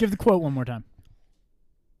the quote one more time?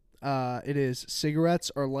 It is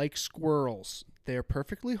cigarettes are like squirrels. They are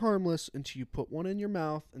perfectly harmless until you put one in your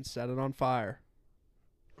mouth and set it on fire.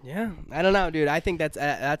 Yeah, I don't know, dude. I think that's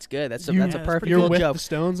good. That's a Yeah, that's a that's perfect pretty You're little with joke. the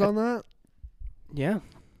Stones on that? Yeah,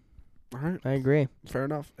 All right, I agree. fair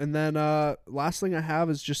enough. And then last thing I have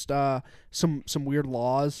is just some weird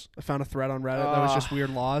laws. I found a thread on Reddit that was just weird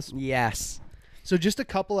laws. Yes. So just a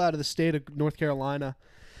couple out of the state of North Carolina,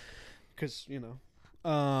 because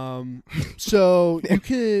so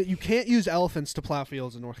you can't use elephants to plow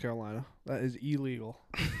fields in North Carolina. That is illegal.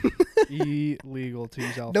 Illegal to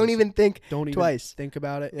use elephants. Don't even think Don't even twice. think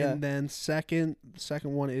about it. Yeah. And then second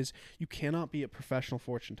one is you cannot be a professional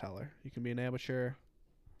fortune teller. You can be an amateur,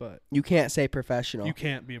 but You can't say professional. you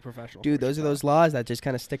can't be a professional. Dude, fortune those are teller. those laws that just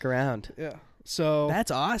kind of stick around. Yeah. So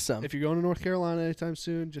That's awesome. if you're going to North Carolina anytime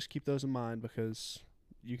soon, just keep those in mind because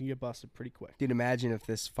you can get busted pretty quick. Dude, imagine if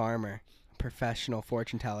this farmer, professional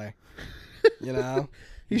fortune teller, you know,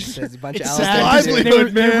 he He's just says a bunch It's of sad elephants. 'cause in-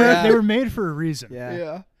 livelihood, man. Yeah. they were made for a reason.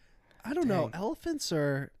 Yeah. I don't know. Dang. Elephants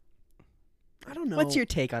are. I don't know. What's your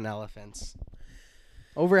take on elephants?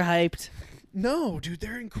 Overhyped. No, dude,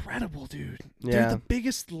 they're incredible, dude. Yeah. They're the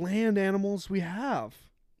biggest land animals we have.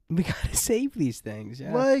 We gotta save these things.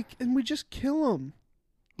 Yeah. Like, and we just kill them.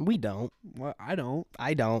 We don't. Well, I don't,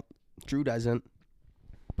 I don't. Drew doesn't.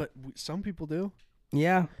 but some people do.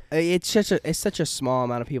 Yeah. It's such a small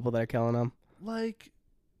amount of people that are killing them. Like,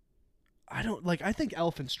 I don't like. I think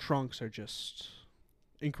elephants' trunks are just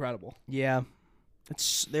incredible, Yeah.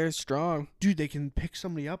 They're strong. dude. They can pick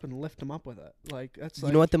somebody up and lift them up with it. Like that's.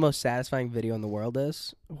 You know what the most satisfying video in the world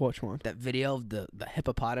is? Which one? That video of the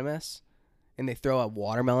hippopotamus, and they throw a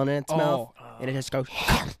watermelon in its mouth, and it just goes.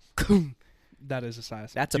 That is a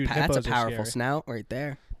size. That's a Dude, that's a hippos are powerful scary. snout right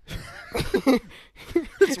there.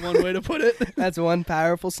 That's one way to put it. That's one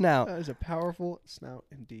powerful snout. That is a powerful snout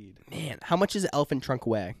indeed. Man, how much does an elephant trunk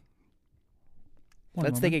weigh? One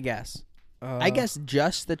Let's moment. take a guess. I guess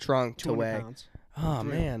just the trunk to 200 weigh. pounds. Oh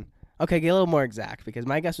Three. man. Okay, get a little more exact because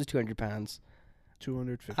my guess was 200 pounds.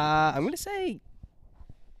 250. I'm gonna say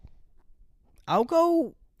I'll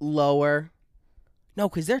go lower. No,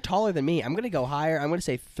 because they're taller than me. I'm going to go higher. I'm going to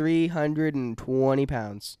say 320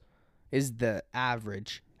 pounds is the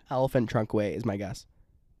average elephant trunk weight is my guess.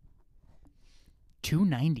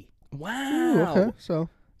 290. Wow. Ooh, okay. So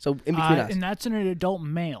in between us. And that's an adult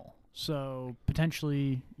male. So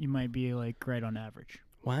potentially you might be like right on average.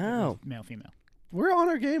 Wow. Male, female. we're on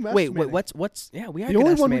our game. Wait, estimating. what's yeah, we are The good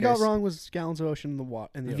only one we got estimators. wrong was gallons of ocean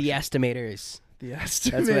in the The estimators. The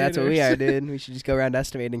estimators. That's what we are, dude. We should just go around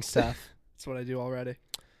estimating stuff. That's what I do already.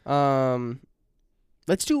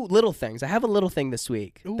 Let's do little things. I have a little thing this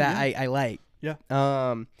week Ooh, that yeah. I like.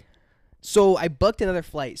 Yeah. So I booked another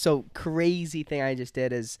flight. So crazy thing I just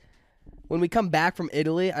did is when we come back from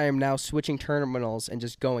Italy, I am now switching terminals and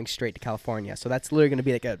just going straight to California. So that's literally going to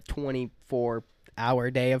be like a 24-hour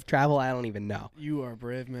day of travel. I don't even know. You are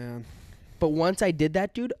brave, man. But once I did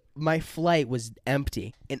that, dude, my flight was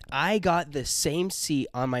empty. And I got the same seat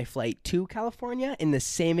on my flight to California and the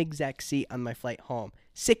same exact seat on my flight home.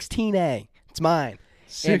 16A. It's mine.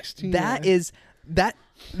 16. That is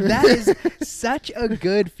such a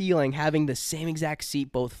good feeling having the same exact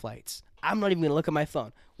seat both flights. I'm not even going to look at my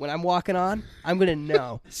phone. When I'm walking on, I'm going to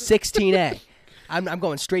know 16A. I'm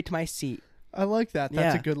going straight to my seat. I like that.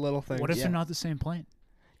 That's Yeah. a good little thing. What if Yeah. they're not the same plane?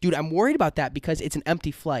 Dude, I'm worried about that because it's an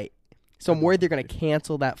empty flight. So I'm worried they're going to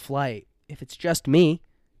cancel that flight. If it's just me,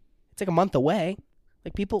 it's like a month away.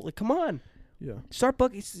 Like people, like, come on. Yeah. Start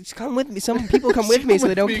booking. Just come with me. Some people come with me so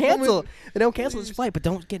they don't Come with me. cancel. They don't cancel this flight, but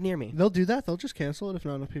don't get near me. They'll do that. They'll just cancel it if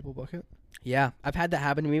not enough people book it. Yeah, I've had that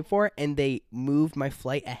happen to me before, and they moved my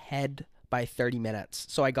flight ahead by 30 minutes.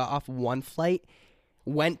 So I got off one flight,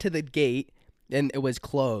 went to the gate, and it was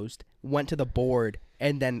closed, went to the board,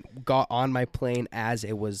 and then got on my plane as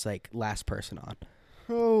it was like last person on.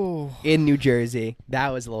 Oh. In New Jersey. That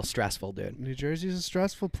was a little stressful, dude. New Jersey's a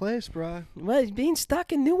stressful place, bro. Well, being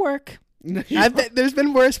stuck in Newark. There's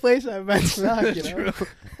been worse places I've been stuck, you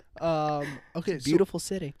know? Okay, Beautiful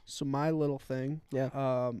city. So my little thing.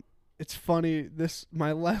 Yeah. It's funny.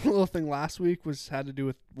 My little thing last week had to do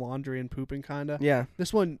with laundry and pooping, kinda. Yeah.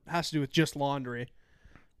 This one has to do with just laundry.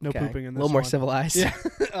 No Okay. pooping in this A little more one. civilized.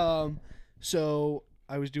 Yeah. So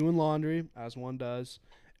I was doing laundry, as one does,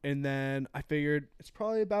 and then I figured it's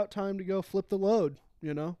probably about time to go flip the load,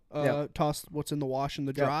 you know? Yeah. Toss what's in the wash in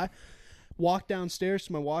the Yeah. dry. Walked downstairs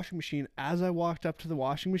to my washing machine. As I walked up to the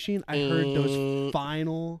washing machine, I heard those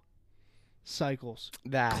final cycles.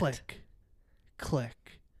 That. Click,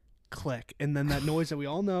 click, click. And then that noise that we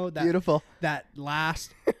all know, Beautiful. that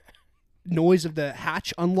last noise of the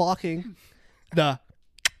hatch unlocking,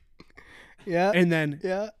 Yeah. and then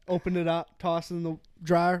Yeah. opened it up, tossed it in the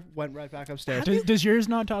dryer, went right back upstairs. Does yours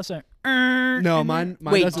not toss a? No, mine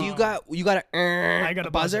Wait, doesn't. you got I got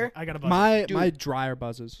a buzzer? I got a buzzer. My dryer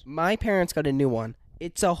buzzes. My parents got a new one.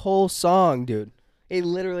 It's a whole song, dude. It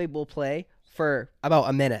literally will play for about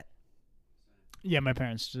a minute. Yeah, my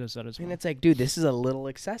parents does that as well. And it's like, dude, this is a little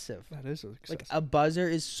excessive. That is excessive. Like, a buzzer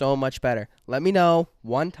is so much better. Let me know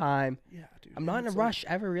one time. Yeah, dude. I'm not in a It's rush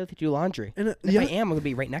ever really to do laundry. And And if I am, I'm going to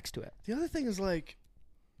be right next to it. the other thing is like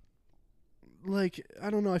I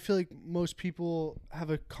don't know. I feel like most people have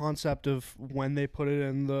a concept of when they put it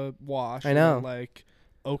in the wash. I know. And like,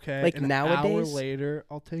 okay, Like, an nowadays- hour later,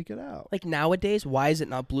 I'll take it out. Like, nowadays, why is it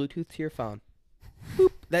not Bluetooth to your phone?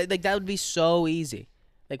 Boop. That would be so easy.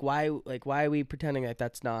 Why are we pretending like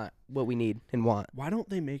that's not what we need and want? Why don't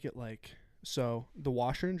they make it like so? The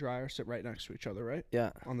washer and dryer sit right next to each other, right?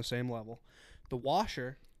 Yeah. On the same level. The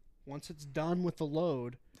washer, once it's done with the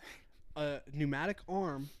load, a pneumatic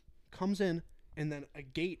arm comes in, and then a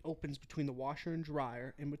gate opens between the washer and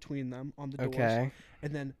dryer, in between them on the doors. Okay.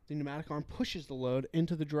 And then the pneumatic arm pushes the load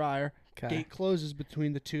into the dryer. Okay. Gate closes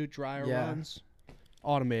between the two dryer Yeah. runs.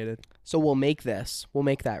 Automated. So we'll make this. We'll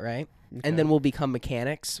make that, right? Okay. And then we'll become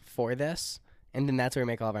mechanics for this. And then that's where we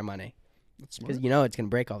make all of our money. That's smart. Because you know it's going to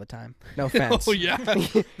break all the time. No offense. Oh yeah,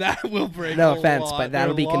 that will break. No a offense, lot. but There are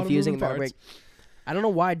that'll a be lot of confusing. moving And that'll parts. break. I don't know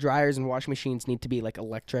why dryers and washing machines need to be like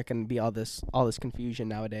electric and be all this confusion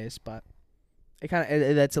nowadays, but it kind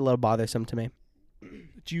of that's a little bothersome to me.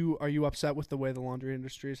 Are you upset with the way the laundry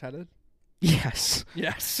industry is headed? Yes.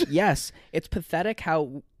 Yes. Yes. It's pathetic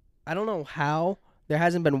how I don't know how there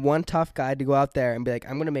hasn't been one tough guy to go out there and be like,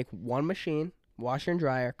 I'm going to make one machine, washer and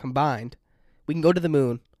dryer combined. We can go to the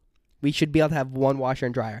moon. We should be able to have one washer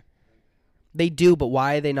and dryer. They do, but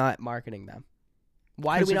why are they not marketing them?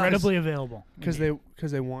 Why do It's we not? readily available. Because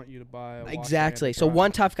they want you to buy a washer Exactly. and a So dryer.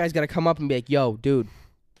 one tough guy's got to come up and be like, "Yo, dude,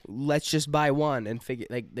 let's just buy one and figure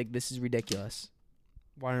like this is ridiculous."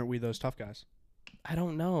 Why aren't we those tough guys? I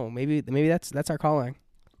don't know. Maybe that's our calling.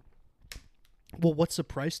 Well, what's the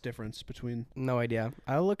price difference between? No idea.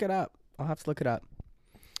 I'll look it up. I'll have to look it up.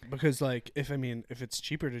 Because like if it's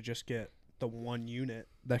cheaper to just get the one unit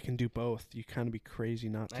that can do both, you kind of be crazy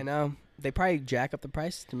not to. I know. They probably jack up the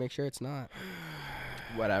price to make sure it's not.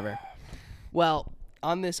 Whatever. Well,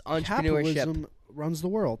 on this entrepreneurship. Capitalism runs the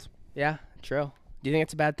world. Yeah, true. Do you think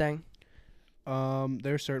it's a bad thing?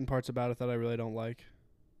 There are certain parts about it that I really don't like,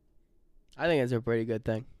 I think it's a pretty good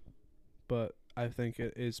thing. but I think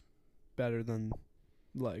it is better than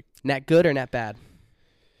like Net good or net bad?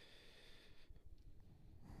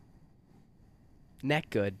 Net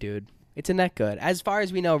good, dude. It's a net good. As far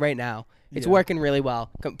as we know right now, it's Yeah. working really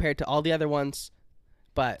well compared to all the other ones.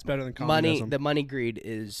 But It's better than communism. the money greed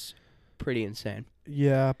is pretty insane.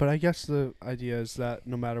 Yeah, but I guess the idea is that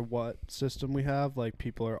no matter what system we have, like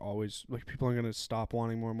people aren't going to stop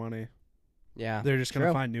wanting more money. Yeah. They're just going to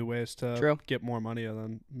True. find new ways to True. get more money and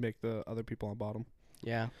then make the other people on bottom.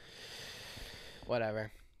 Yeah.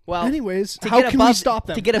 Whatever. Well, Anyways, to how get can we above- stop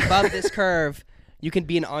them? to get above this curve, you can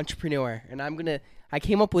be an entrepreneur. And I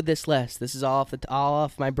came up with this list. This is all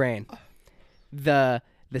off my brain. The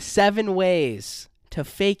 7 ways to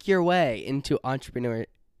fake your way into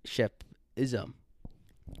entrepreneurshipism.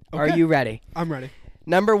 Are Okay. you ready? I'm ready.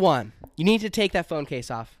 Number 1, you need to take that phone case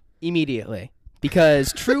off immediately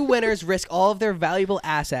because true winners risk all of their valuable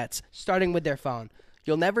assets, starting with their phone.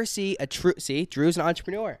 You'll never see Drew's an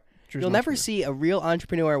entrepreneur. Drew's You'll an never entrepreneur. see a real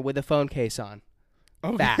entrepreneur with a phone case on.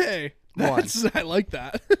 Okay. One. I like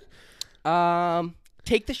that.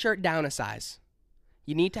 Take the shirt down a size.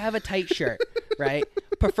 You need to have a tight shirt, right?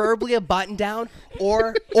 Preferably a button down,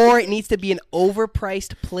 or it needs to be an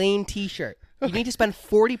overpriced plain T-shirt. You need to spend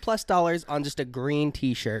 $40+ on just a green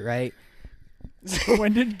T-shirt, right?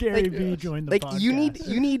 When did Gary Like, Vee join the Like podcast? you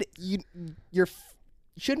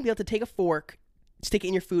shouldn't be able to take a fork, stick it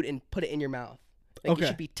in your food, and put it in your mouth. Like Okay. it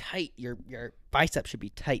should be tight. Your biceps should be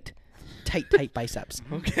tight biceps.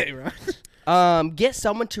 Okay, right. Get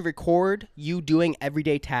someone to record you doing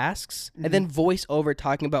everyday tasks and then voice over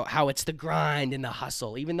talking about how it's the grind and the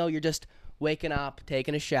hustle, even though you're just waking up,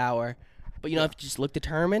 taking a shower. But if you just look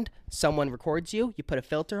determined, someone records you, you put a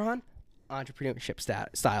filter on, entrepreneurship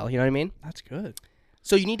style. You know what I mean? That's good.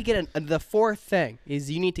 So you need to get the 4th thing is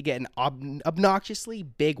you need to get an obnoxiously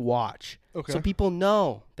big watch. Okay. So people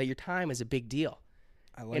know that your time is a big deal.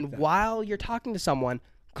 I like And that. while you're talking to someone,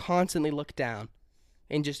 constantly look down.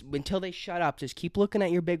 And just until they shut up, just keep looking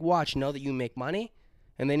at your big watch. Know that you make money.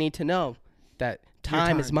 And they need to know that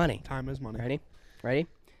time is money. Time is money. Ready?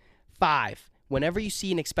 5. Whenever you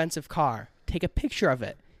see an expensive car, take a picture of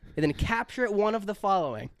it. And then capture it one of the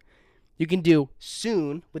following. You can do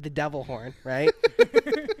soon with the devil horn, right?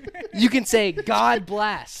 You can say, God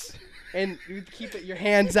bless. And you keep your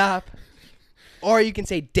hands up. Or you can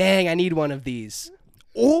say, dang, I need one of these.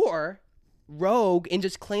 Or rogue and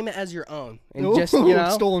just claim it as your own. And just,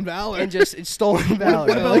 stolen valor. and just it's stolen valor.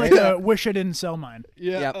 What about like like that. the wish I didn't sell mine?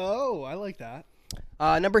 yeah. Yep. Oh, I like that.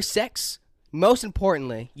 Number 6, most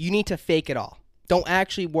importantly, you need to fake it all. Don't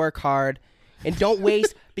actually work hard and don't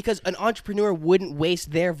waste because an entrepreneur wouldn't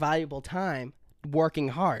waste their valuable time working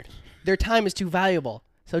hard. Their time is too valuable.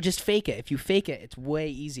 So just fake it. If you fake it, it's way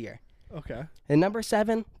easier. Okay. And number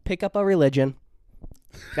 7, pick up a religion.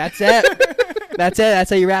 That's it. That's it. That's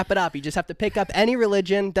how you wrap it up. You just have to pick up any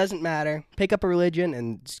religion. Doesn't matter. Pick up a religion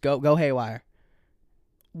and just go haywire.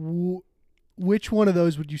 Which one of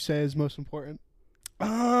those would you say is most important?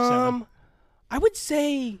 I would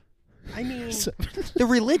say, I mean, the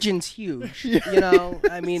religion's huge.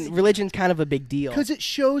 Religion's kind of a big deal. Because it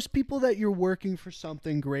shows people that you're working for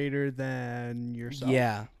something greater than yourself.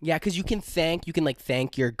 Yeah, because you can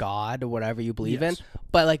thank your God or whatever you believe Yes. in,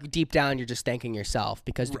 but like deep down you're just thanking yourself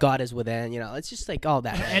because God is within. It's just like all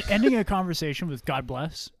that. And ending a conversation with God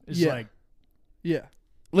bless is Yeah. like Yeah.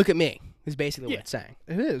 Look at me is basically what Yeah. it's saying.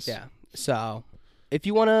 It is. Yeah. So if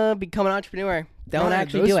you want to become an entrepreneur, don't Ryan,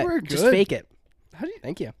 actually those do it. were Just good. fake it. How do you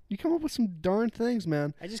Thank you. come up with some darn things,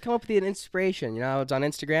 man? I just come up with an inspiration. I was on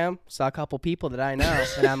Instagram, saw a couple people that I know,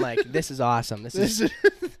 and I'm like, this is awesome.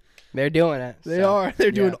 They're doing it. They So, are.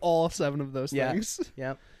 They're doing yeah. all 7 of those Yeah. things.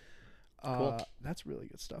 Yep. Cool. That's really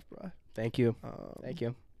good stuff, bro. Thank you. Thank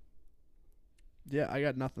you. Yeah, I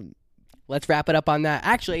got nothing. Let's wrap it up on that.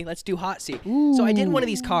 Actually, let's do hot seat. So I did one of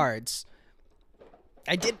these cards.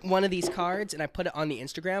 And I put it on the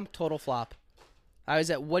Instagram. Total flop. I was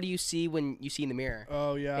at, what do you see when you see in the mirror?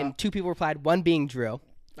 Oh, yeah. And 2 people replied, one being Drew.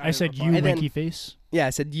 I said you And then- winky face. Yeah,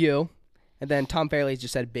 I said you. And then Tom Fairley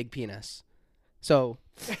just said big penis. So,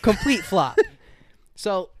 complete flop.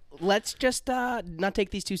 So, let's just not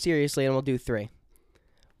take these too seriously, and we'll do 3.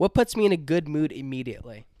 What puts me in a good mood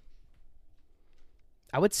immediately?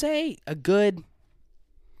 I would say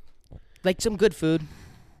some good food.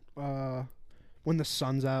 When the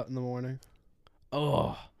sun's out in the morning.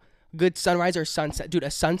 Oh, good sunrise or sunset, dude.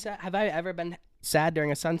 A sunset. Have I ever been sad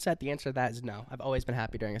during a sunset? The answer to that is no. I've always been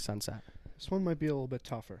happy during a sunset. This one might be a little bit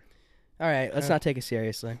tougher. All right, let's not take it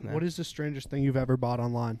seriously. No. What is the strangest thing you've ever bought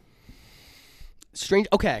online? Strange?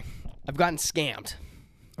 Okay, I've gotten scammed,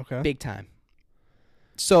 Okay. big time.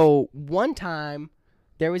 So one time,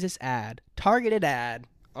 there was this targeted ad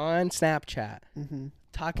on Snapchat, Mm-hmm.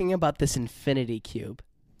 talking about this infinity cube.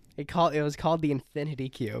 It was called the infinity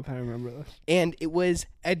cube, I remember this. and it was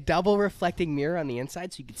a double reflecting mirror on the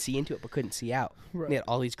inside, so you could see into it but couldn't see out. Right. They had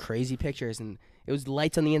all these crazy pictures, and it was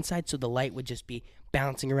lights on the inside, so the light would just be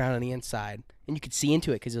bouncing around on the inside, and you could see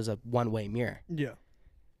into it because it was a one-way mirror. Yeah.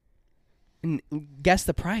 And guess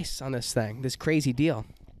the price on this thing, this crazy deal.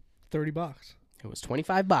 $30. It was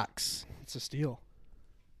 $25. It's a steal.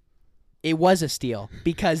 It was a steal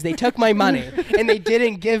because they took my money and they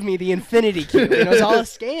didn't give me the infinity cube. And it was all a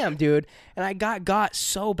scam, dude. And I got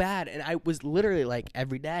so bad. And I was literally like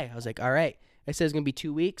every day. I was like, all right. I said it's going to be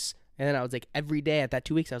 2 weeks. And then I was like every day at that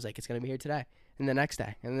 2 weeks, I was like, it's going to be here today. And the next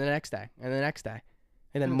day. And the next day. And the next day.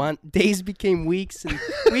 And then days became weeks and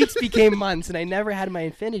weeks became months. And I never had my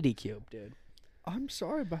infinity cube, dude. I'm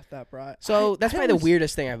sorry about that, bro. So that's probably the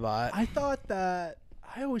weirdest thing I bought.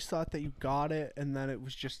 I always thought that you got it and then it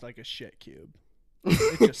was just like a shit cube.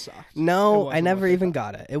 It just sucked. It No, I wasn't never what I even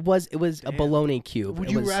thought. got it. It was a Damn. baloney cube. Would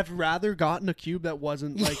It you was- have rather gotten a cube that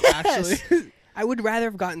wasn't like Yes. actually? I would rather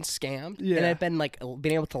have gotten scammed Yeah. and I've been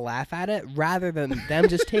been able to laugh at it rather than them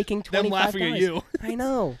just taking $25. Them laughing at you. I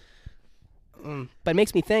know. But it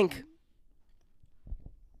makes me think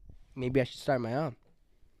maybe I should start my own.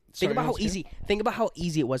 Think about how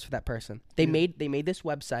easy it was for that person. They made this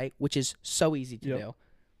website, which is so easy to do.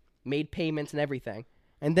 Made payments and everything.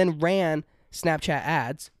 And then ran Snapchat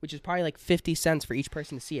ads, which is probably like 50 cents for each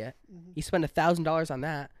person to see it. Mm-hmm. You spend $1,000 on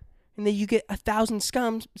that. And then you get 1,000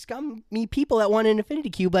 scummy people that want an infinity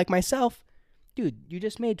cube like myself. Dude, you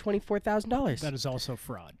just made $24,000. That is also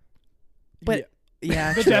fraud. But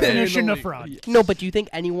yeah, The true. definition of fraud. Yes. No, but do you think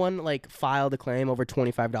anyone filed a claim over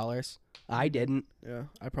 $25? I didn't. Yeah,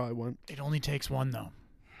 I probably wouldn't. It only takes one, though.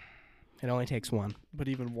 It only takes one. But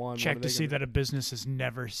even one. Check to see that a business has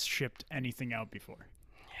never shipped anything out before.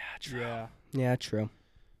 Yeah. Yeah, true.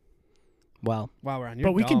 Well, Wow, Ryan, you're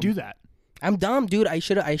But we can dumb. do that. I'm dumb, dude. I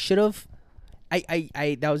should have.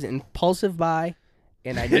 That was an impulsive buy,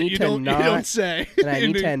 and I need you to don't, not. You don't say. And I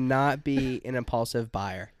need to not be an impulsive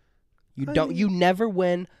buyer. You never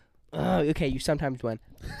win. Okay, you sometimes win.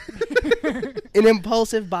 An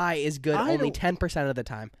impulsive buy is good only 10% of the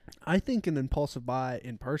time. I think an impulsive buy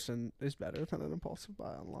in person is better than an impulsive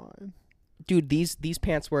buy online. Dude, these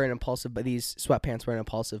pants were an impulsive, but these sweatpants were an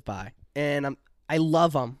impulsive buy, and I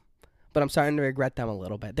love them, but I'm starting to regret them a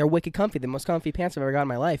little bit. They're wicked comfy, the most comfy pants I've ever got in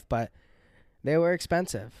my life, but they were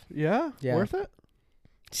expensive. Yeah? Yeah. Worth it?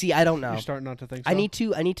 See, I don't know. You're starting not to think so? I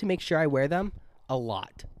need to make sure I wear them a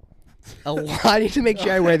lot. A lot. I need to make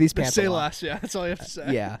sure I wear these pants Say a lot. less, yeah. That's all you have to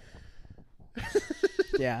say. Yeah.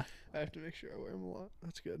 Yeah. I have to make sure I wear them a lot.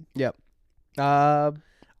 That's good. Yep. I've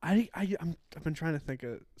been trying to think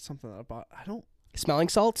of something that I bought. I don't. Smelling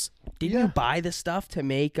salts? Didn't Yeah. you buy this stuff to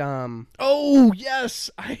make Oh yes,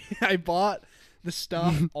 I bought the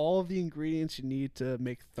stuff, all of the ingredients you need to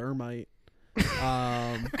make thermite.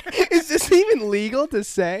 Is this even legal to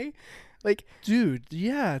say? Like, Dude,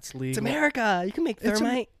 yeah, it's legal. it's America. You can make It's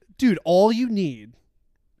thermite. Dude, all you need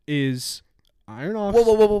is iron off.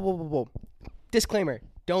 Whoa. Disclaimer.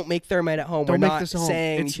 Don't make thermite at home. Don't We're make not this at home.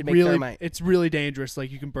 saying It's you should make really, thermite. It's really dangerous.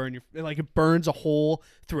 Like you can burn it burns a hole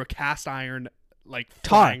through a cast iron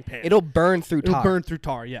Tar. frying pan. It'll burn through tar. It'll burn through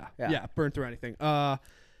tar. Yeah. Yeah. Burn through anything. Yeah.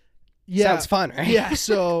 Sounds fun, right? Yeah.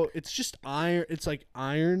 So it's just iron. It's like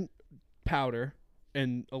iron powder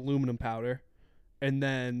and aluminum powder, and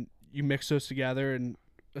then you mix those together in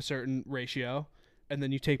a certain ratio, and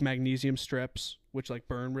then you take magnesium strips, which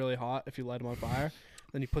burn really hot if you light them on fire.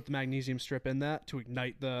 Then you put the magnesium strip in that to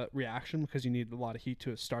ignite the reaction because you need a lot of heat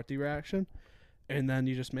to start the reaction, and then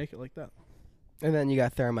you just make it like that. And then you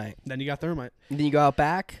got thermite. Then you got thermite, And then you go out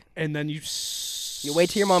back. and then you You wait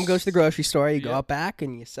till your mom goes to the grocery store. You go Yep. out back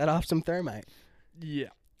and you set off some thermite. Yeah.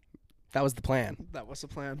 That was the plan. That was the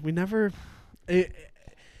plan. We never.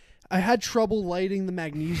 I had trouble lighting the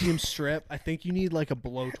magnesium strip. I think you need a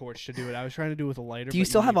blowtorch to do it. I was trying to do it with a lighter. Do you but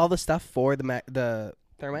still have need- all the stuff for the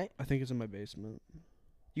thermite? I think it's in my basement.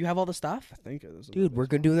 You have all the stuff? I think it is. in my Dude, we're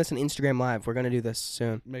basement. doing this on Instagram Live. We're going to do this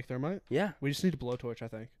soon. Make thermite. Yeah. We just need a blowtorch, I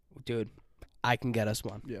think. Dude, I can get us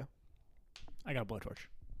one. Yeah. I got a blowtorch.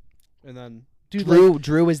 And then, dude,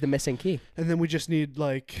 Drew is the missing key. and then we just need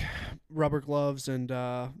rubber gloves and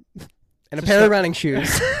And a pair of running shoes.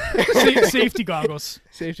 Safety goggles.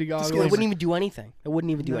 Safety It goggles. wouldn't even do anything. It wouldn't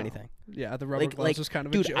even do No. anything. Yeah, the rubber gloves was kind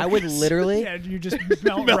of a dude, joke. I would literally. Yeah, you just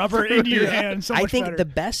melt rubber into your hand. So much I think better. the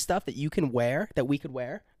best stuff that you can wear, that we could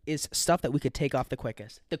wear, is stuff that we could take off the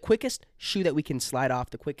quickest. The quickest shoe that we can slide off.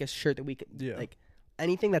 The quickest shirt that we could like.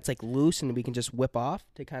 Anything that's like loose and we can just whip off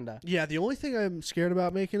to kind of. Yeah, the only thing I'm scared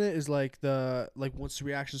about making it is like once the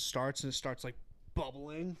reaction starts and it starts like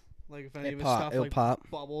bubbling, like if any of his stuff It'll like pop.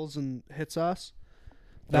 bubbles and hits us.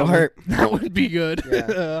 That'll hurt. That would be good.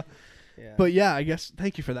 Yeah. Yeah. But yeah, I guess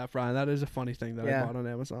thank you for that, Brian. That is a funny thing that I bought on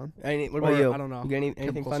Amazon. What about you? I don't know. You got anything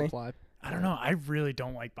Chemical funny? supply. I don't know. I really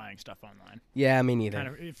don't like buying stuff online. Yeah, me neither. Kind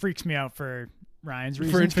of, it freaks me out for Ryan's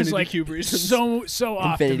reasons. For 'cause, Infinity like, Cube reasons. So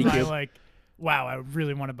often Infinity I'm Cube. like, wow, I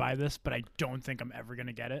really want to buy this, but I don't think I'm ever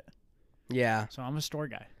gonna get it. Yeah. So I'm a store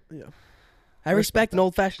guy. Yeah, I respect an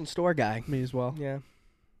old-fashioned store guy. me as well. Yeah.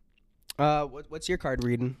 What's your card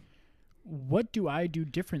reading? What do I do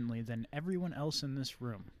differently than everyone else in this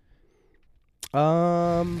room?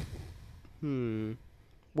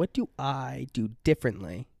 What do I do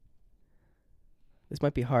differently? This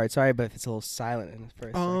might be hard. Sorry, but if it's a little silent for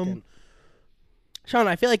a second. Sean,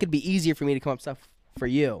 I feel like it'd be easier for me to come up with stuff for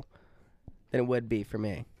you than it would be for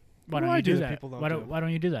me. Why What don't do I you do do that that? people don't Why do? don't Why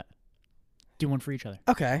don't you do that? Do one for each other.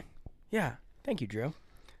 Okay. Yeah. Thank you, Drew.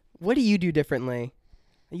 What do you do differently?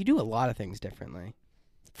 You do a lot of things differently.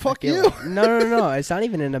 Fuck I feel you. like- no. It's not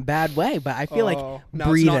even in a bad way, but I feel like no,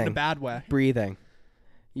 breathing. it's not in a bad way. breathing.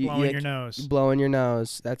 Blowing your nose. Blowing your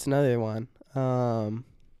nose. That's another one.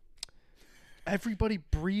 Everybody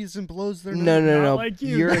breathes and blows their nose. Not No. like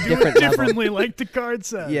you. You're a Do it different level. differently, like the card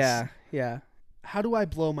says. Yeah. How do I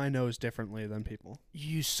blow my nose differently than people?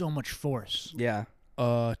 You use so much force. Yeah.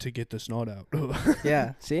 To get the snot out.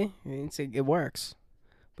 Yeah. See? It works.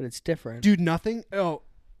 But it's different. Dude, nothing. Oh,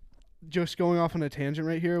 just going off on a tangent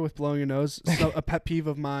right here with blowing your nose. So a pet peeve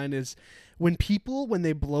of mine is when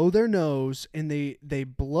they blow their nose and they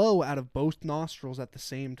blow out of both nostrils at the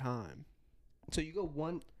same time. So you go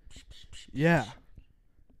one. Yeah.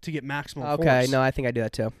 To get maximum Okay. force. No, I think I do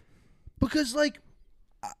that too. Because like,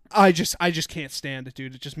 I just can't stand it,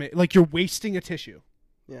 dude. It just like you're wasting a tissue.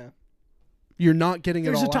 Yeah. You're not getting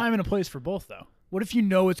There's it a all time out. and a place for both, though. What if you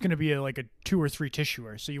know it's going to be like a 2 or 3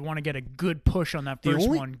 tissuer, so you want to get a good push on that first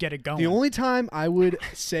one, get it going? The only time I would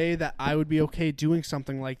say that I would be okay doing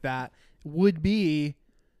something like that would be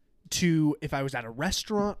if I was at a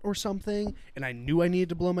restaurant or something and I knew I needed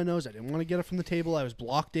to blow my nose. I didn't want to get it from the table. I was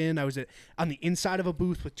blocked in. I was on the inside of a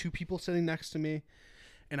booth with 2 people sitting next to me,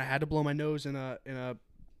 and I had to blow my nose in a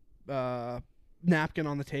napkin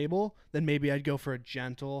on the table. Then maybe I'd go for a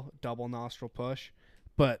gentle double nostril push.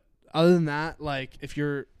 But other than that, like if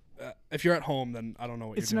you're at home, then I don't know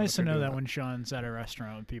what It's you're doing. nice to know that when Sean's at a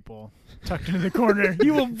restaurant with people tucked into the corner,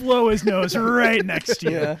 he will blow his nose right next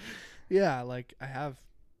to you. Yeah. Yeah, like I have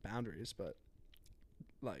boundaries, but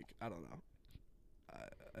like I don't know.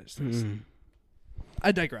 I just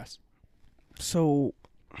I digress. So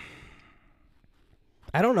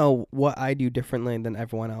I don't know what I do differently than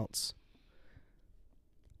everyone else.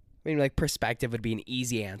 I mean, like perspective would be an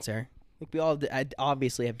easy answer. Like we all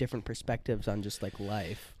obviously have different perspectives on just like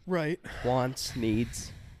life, Right. wants,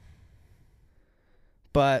 needs.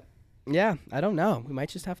 But yeah, I don't know. We might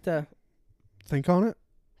just have to Think on it.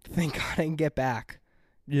 think on it and get back.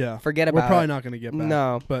 Yeah. Forget about We're probably it. not going to get back.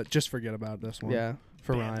 No. But just forget about this one. Yeah.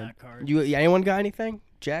 For Ban Ryan. that card. Yeah, anyone got anything?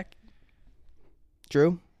 Jack?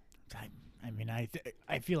 Drew? I mean,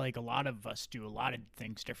 I feel like a lot of us do a lot of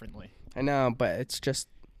things differently. I know, but it's just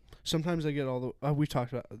Sometimes I get we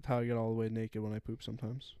talked about how I get all the way naked when I poop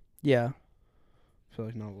sometimes. yeah. I feel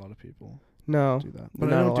like not a lot of people No. do that. But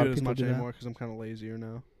Not I a don't lot do of it as people much do that. anymore because I'm kind of lazier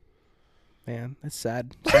now. Man, that's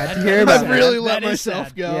sad. Sad to hear about. I've really That let is myself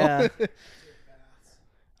sad. go. Yeah.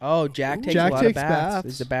 Oh, Jack takes Jack a lot takes of baths.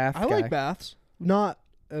 He's a bath I guy. like baths. Not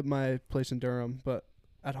at my place in Durham, but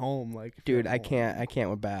at home. Like, if you're Dude, at home. I can't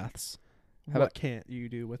with baths. How What about- can't you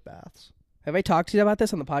do with baths? Have I talked to you about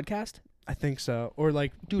this on the podcast? I think so. Or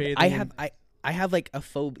like, Dude, bathing I have like a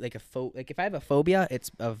like if I have a phobia, it's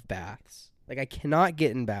of baths. Like I cannot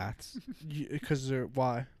get in baths. because they're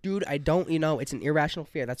why? Dude, I don't, it's an irrational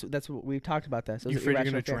fear. That's what we've talked about this. It You was an afraid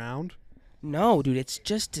you're irrational gonna fear. drown? No, dude, it's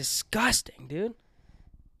just disgusting, dude.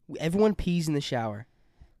 Everyone pees in the shower.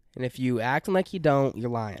 And if you acting like you don't, you're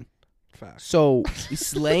lying. Facts. So,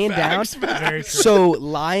 it's laying down. Very true. So,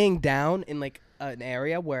 lying down in like an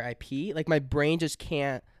area where I pee, like my brain just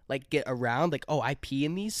can't like get around like, oh, I pee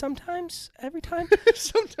in these sometimes every time.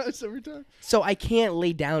 Sometimes every time. So, I can't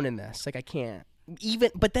lay down in this. Like I can't.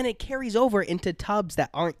 But then it carries over into tubs that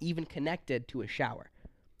aren't even connected to a shower.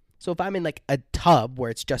 So if I'm in like a tub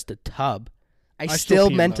where it's just a tub, I still still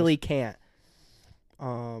pee in mentally can't.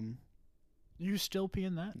 You still pee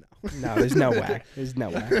in that? No, there's no way. There's no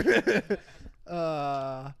way.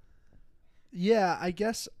 Yeah, I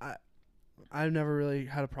guess I've never really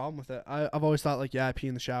had a problem with it. I've always thought like, yeah, I pee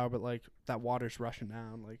in the shower, but like that water's rushing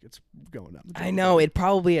down, like it's going down the drain. I know it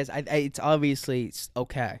probably is. It's obviously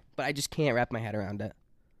okay, but I just can't wrap my head around it.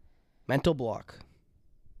 Mental block.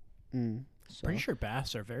 So. Pretty sure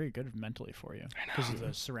baths are very good mentally for you because of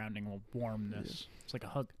the surrounding warmness. It's like a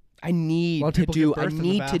hug. I need A lot of to people do. give I birth in the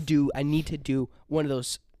need bath. to do. I need to do one of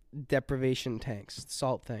those deprivation tanks,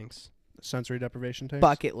 salt things. Sensory deprivation tanks.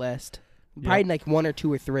 Bucket list. Probably like 1 or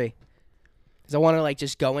 2 or 3. Because I want to like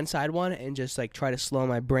just go inside one and just like try to slow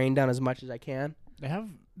my brain down as much as I can. They have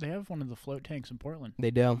one of the float tanks in Portland.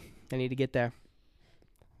 They do. I need to get there.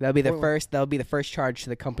 That'll be the Portland. first. That'll be the first charge to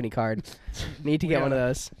the company card. Need to get one of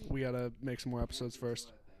those. We gotta make some more episodes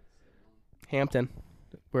first. Hampton.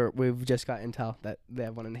 We've just got intel that they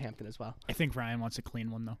have one in Hampton as well. I think Ryan wants a clean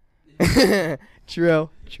one though. True.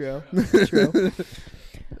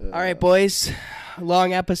 All right, boys.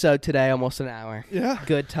 Long episode today, almost an hour. Yeah.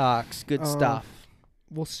 Good talks, good stuff.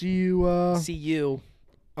 We'll see you See you.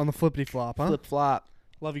 on the flippity flop, huh? Flip flop.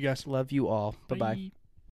 Love you guys. Love you all. Bye bye. Bye.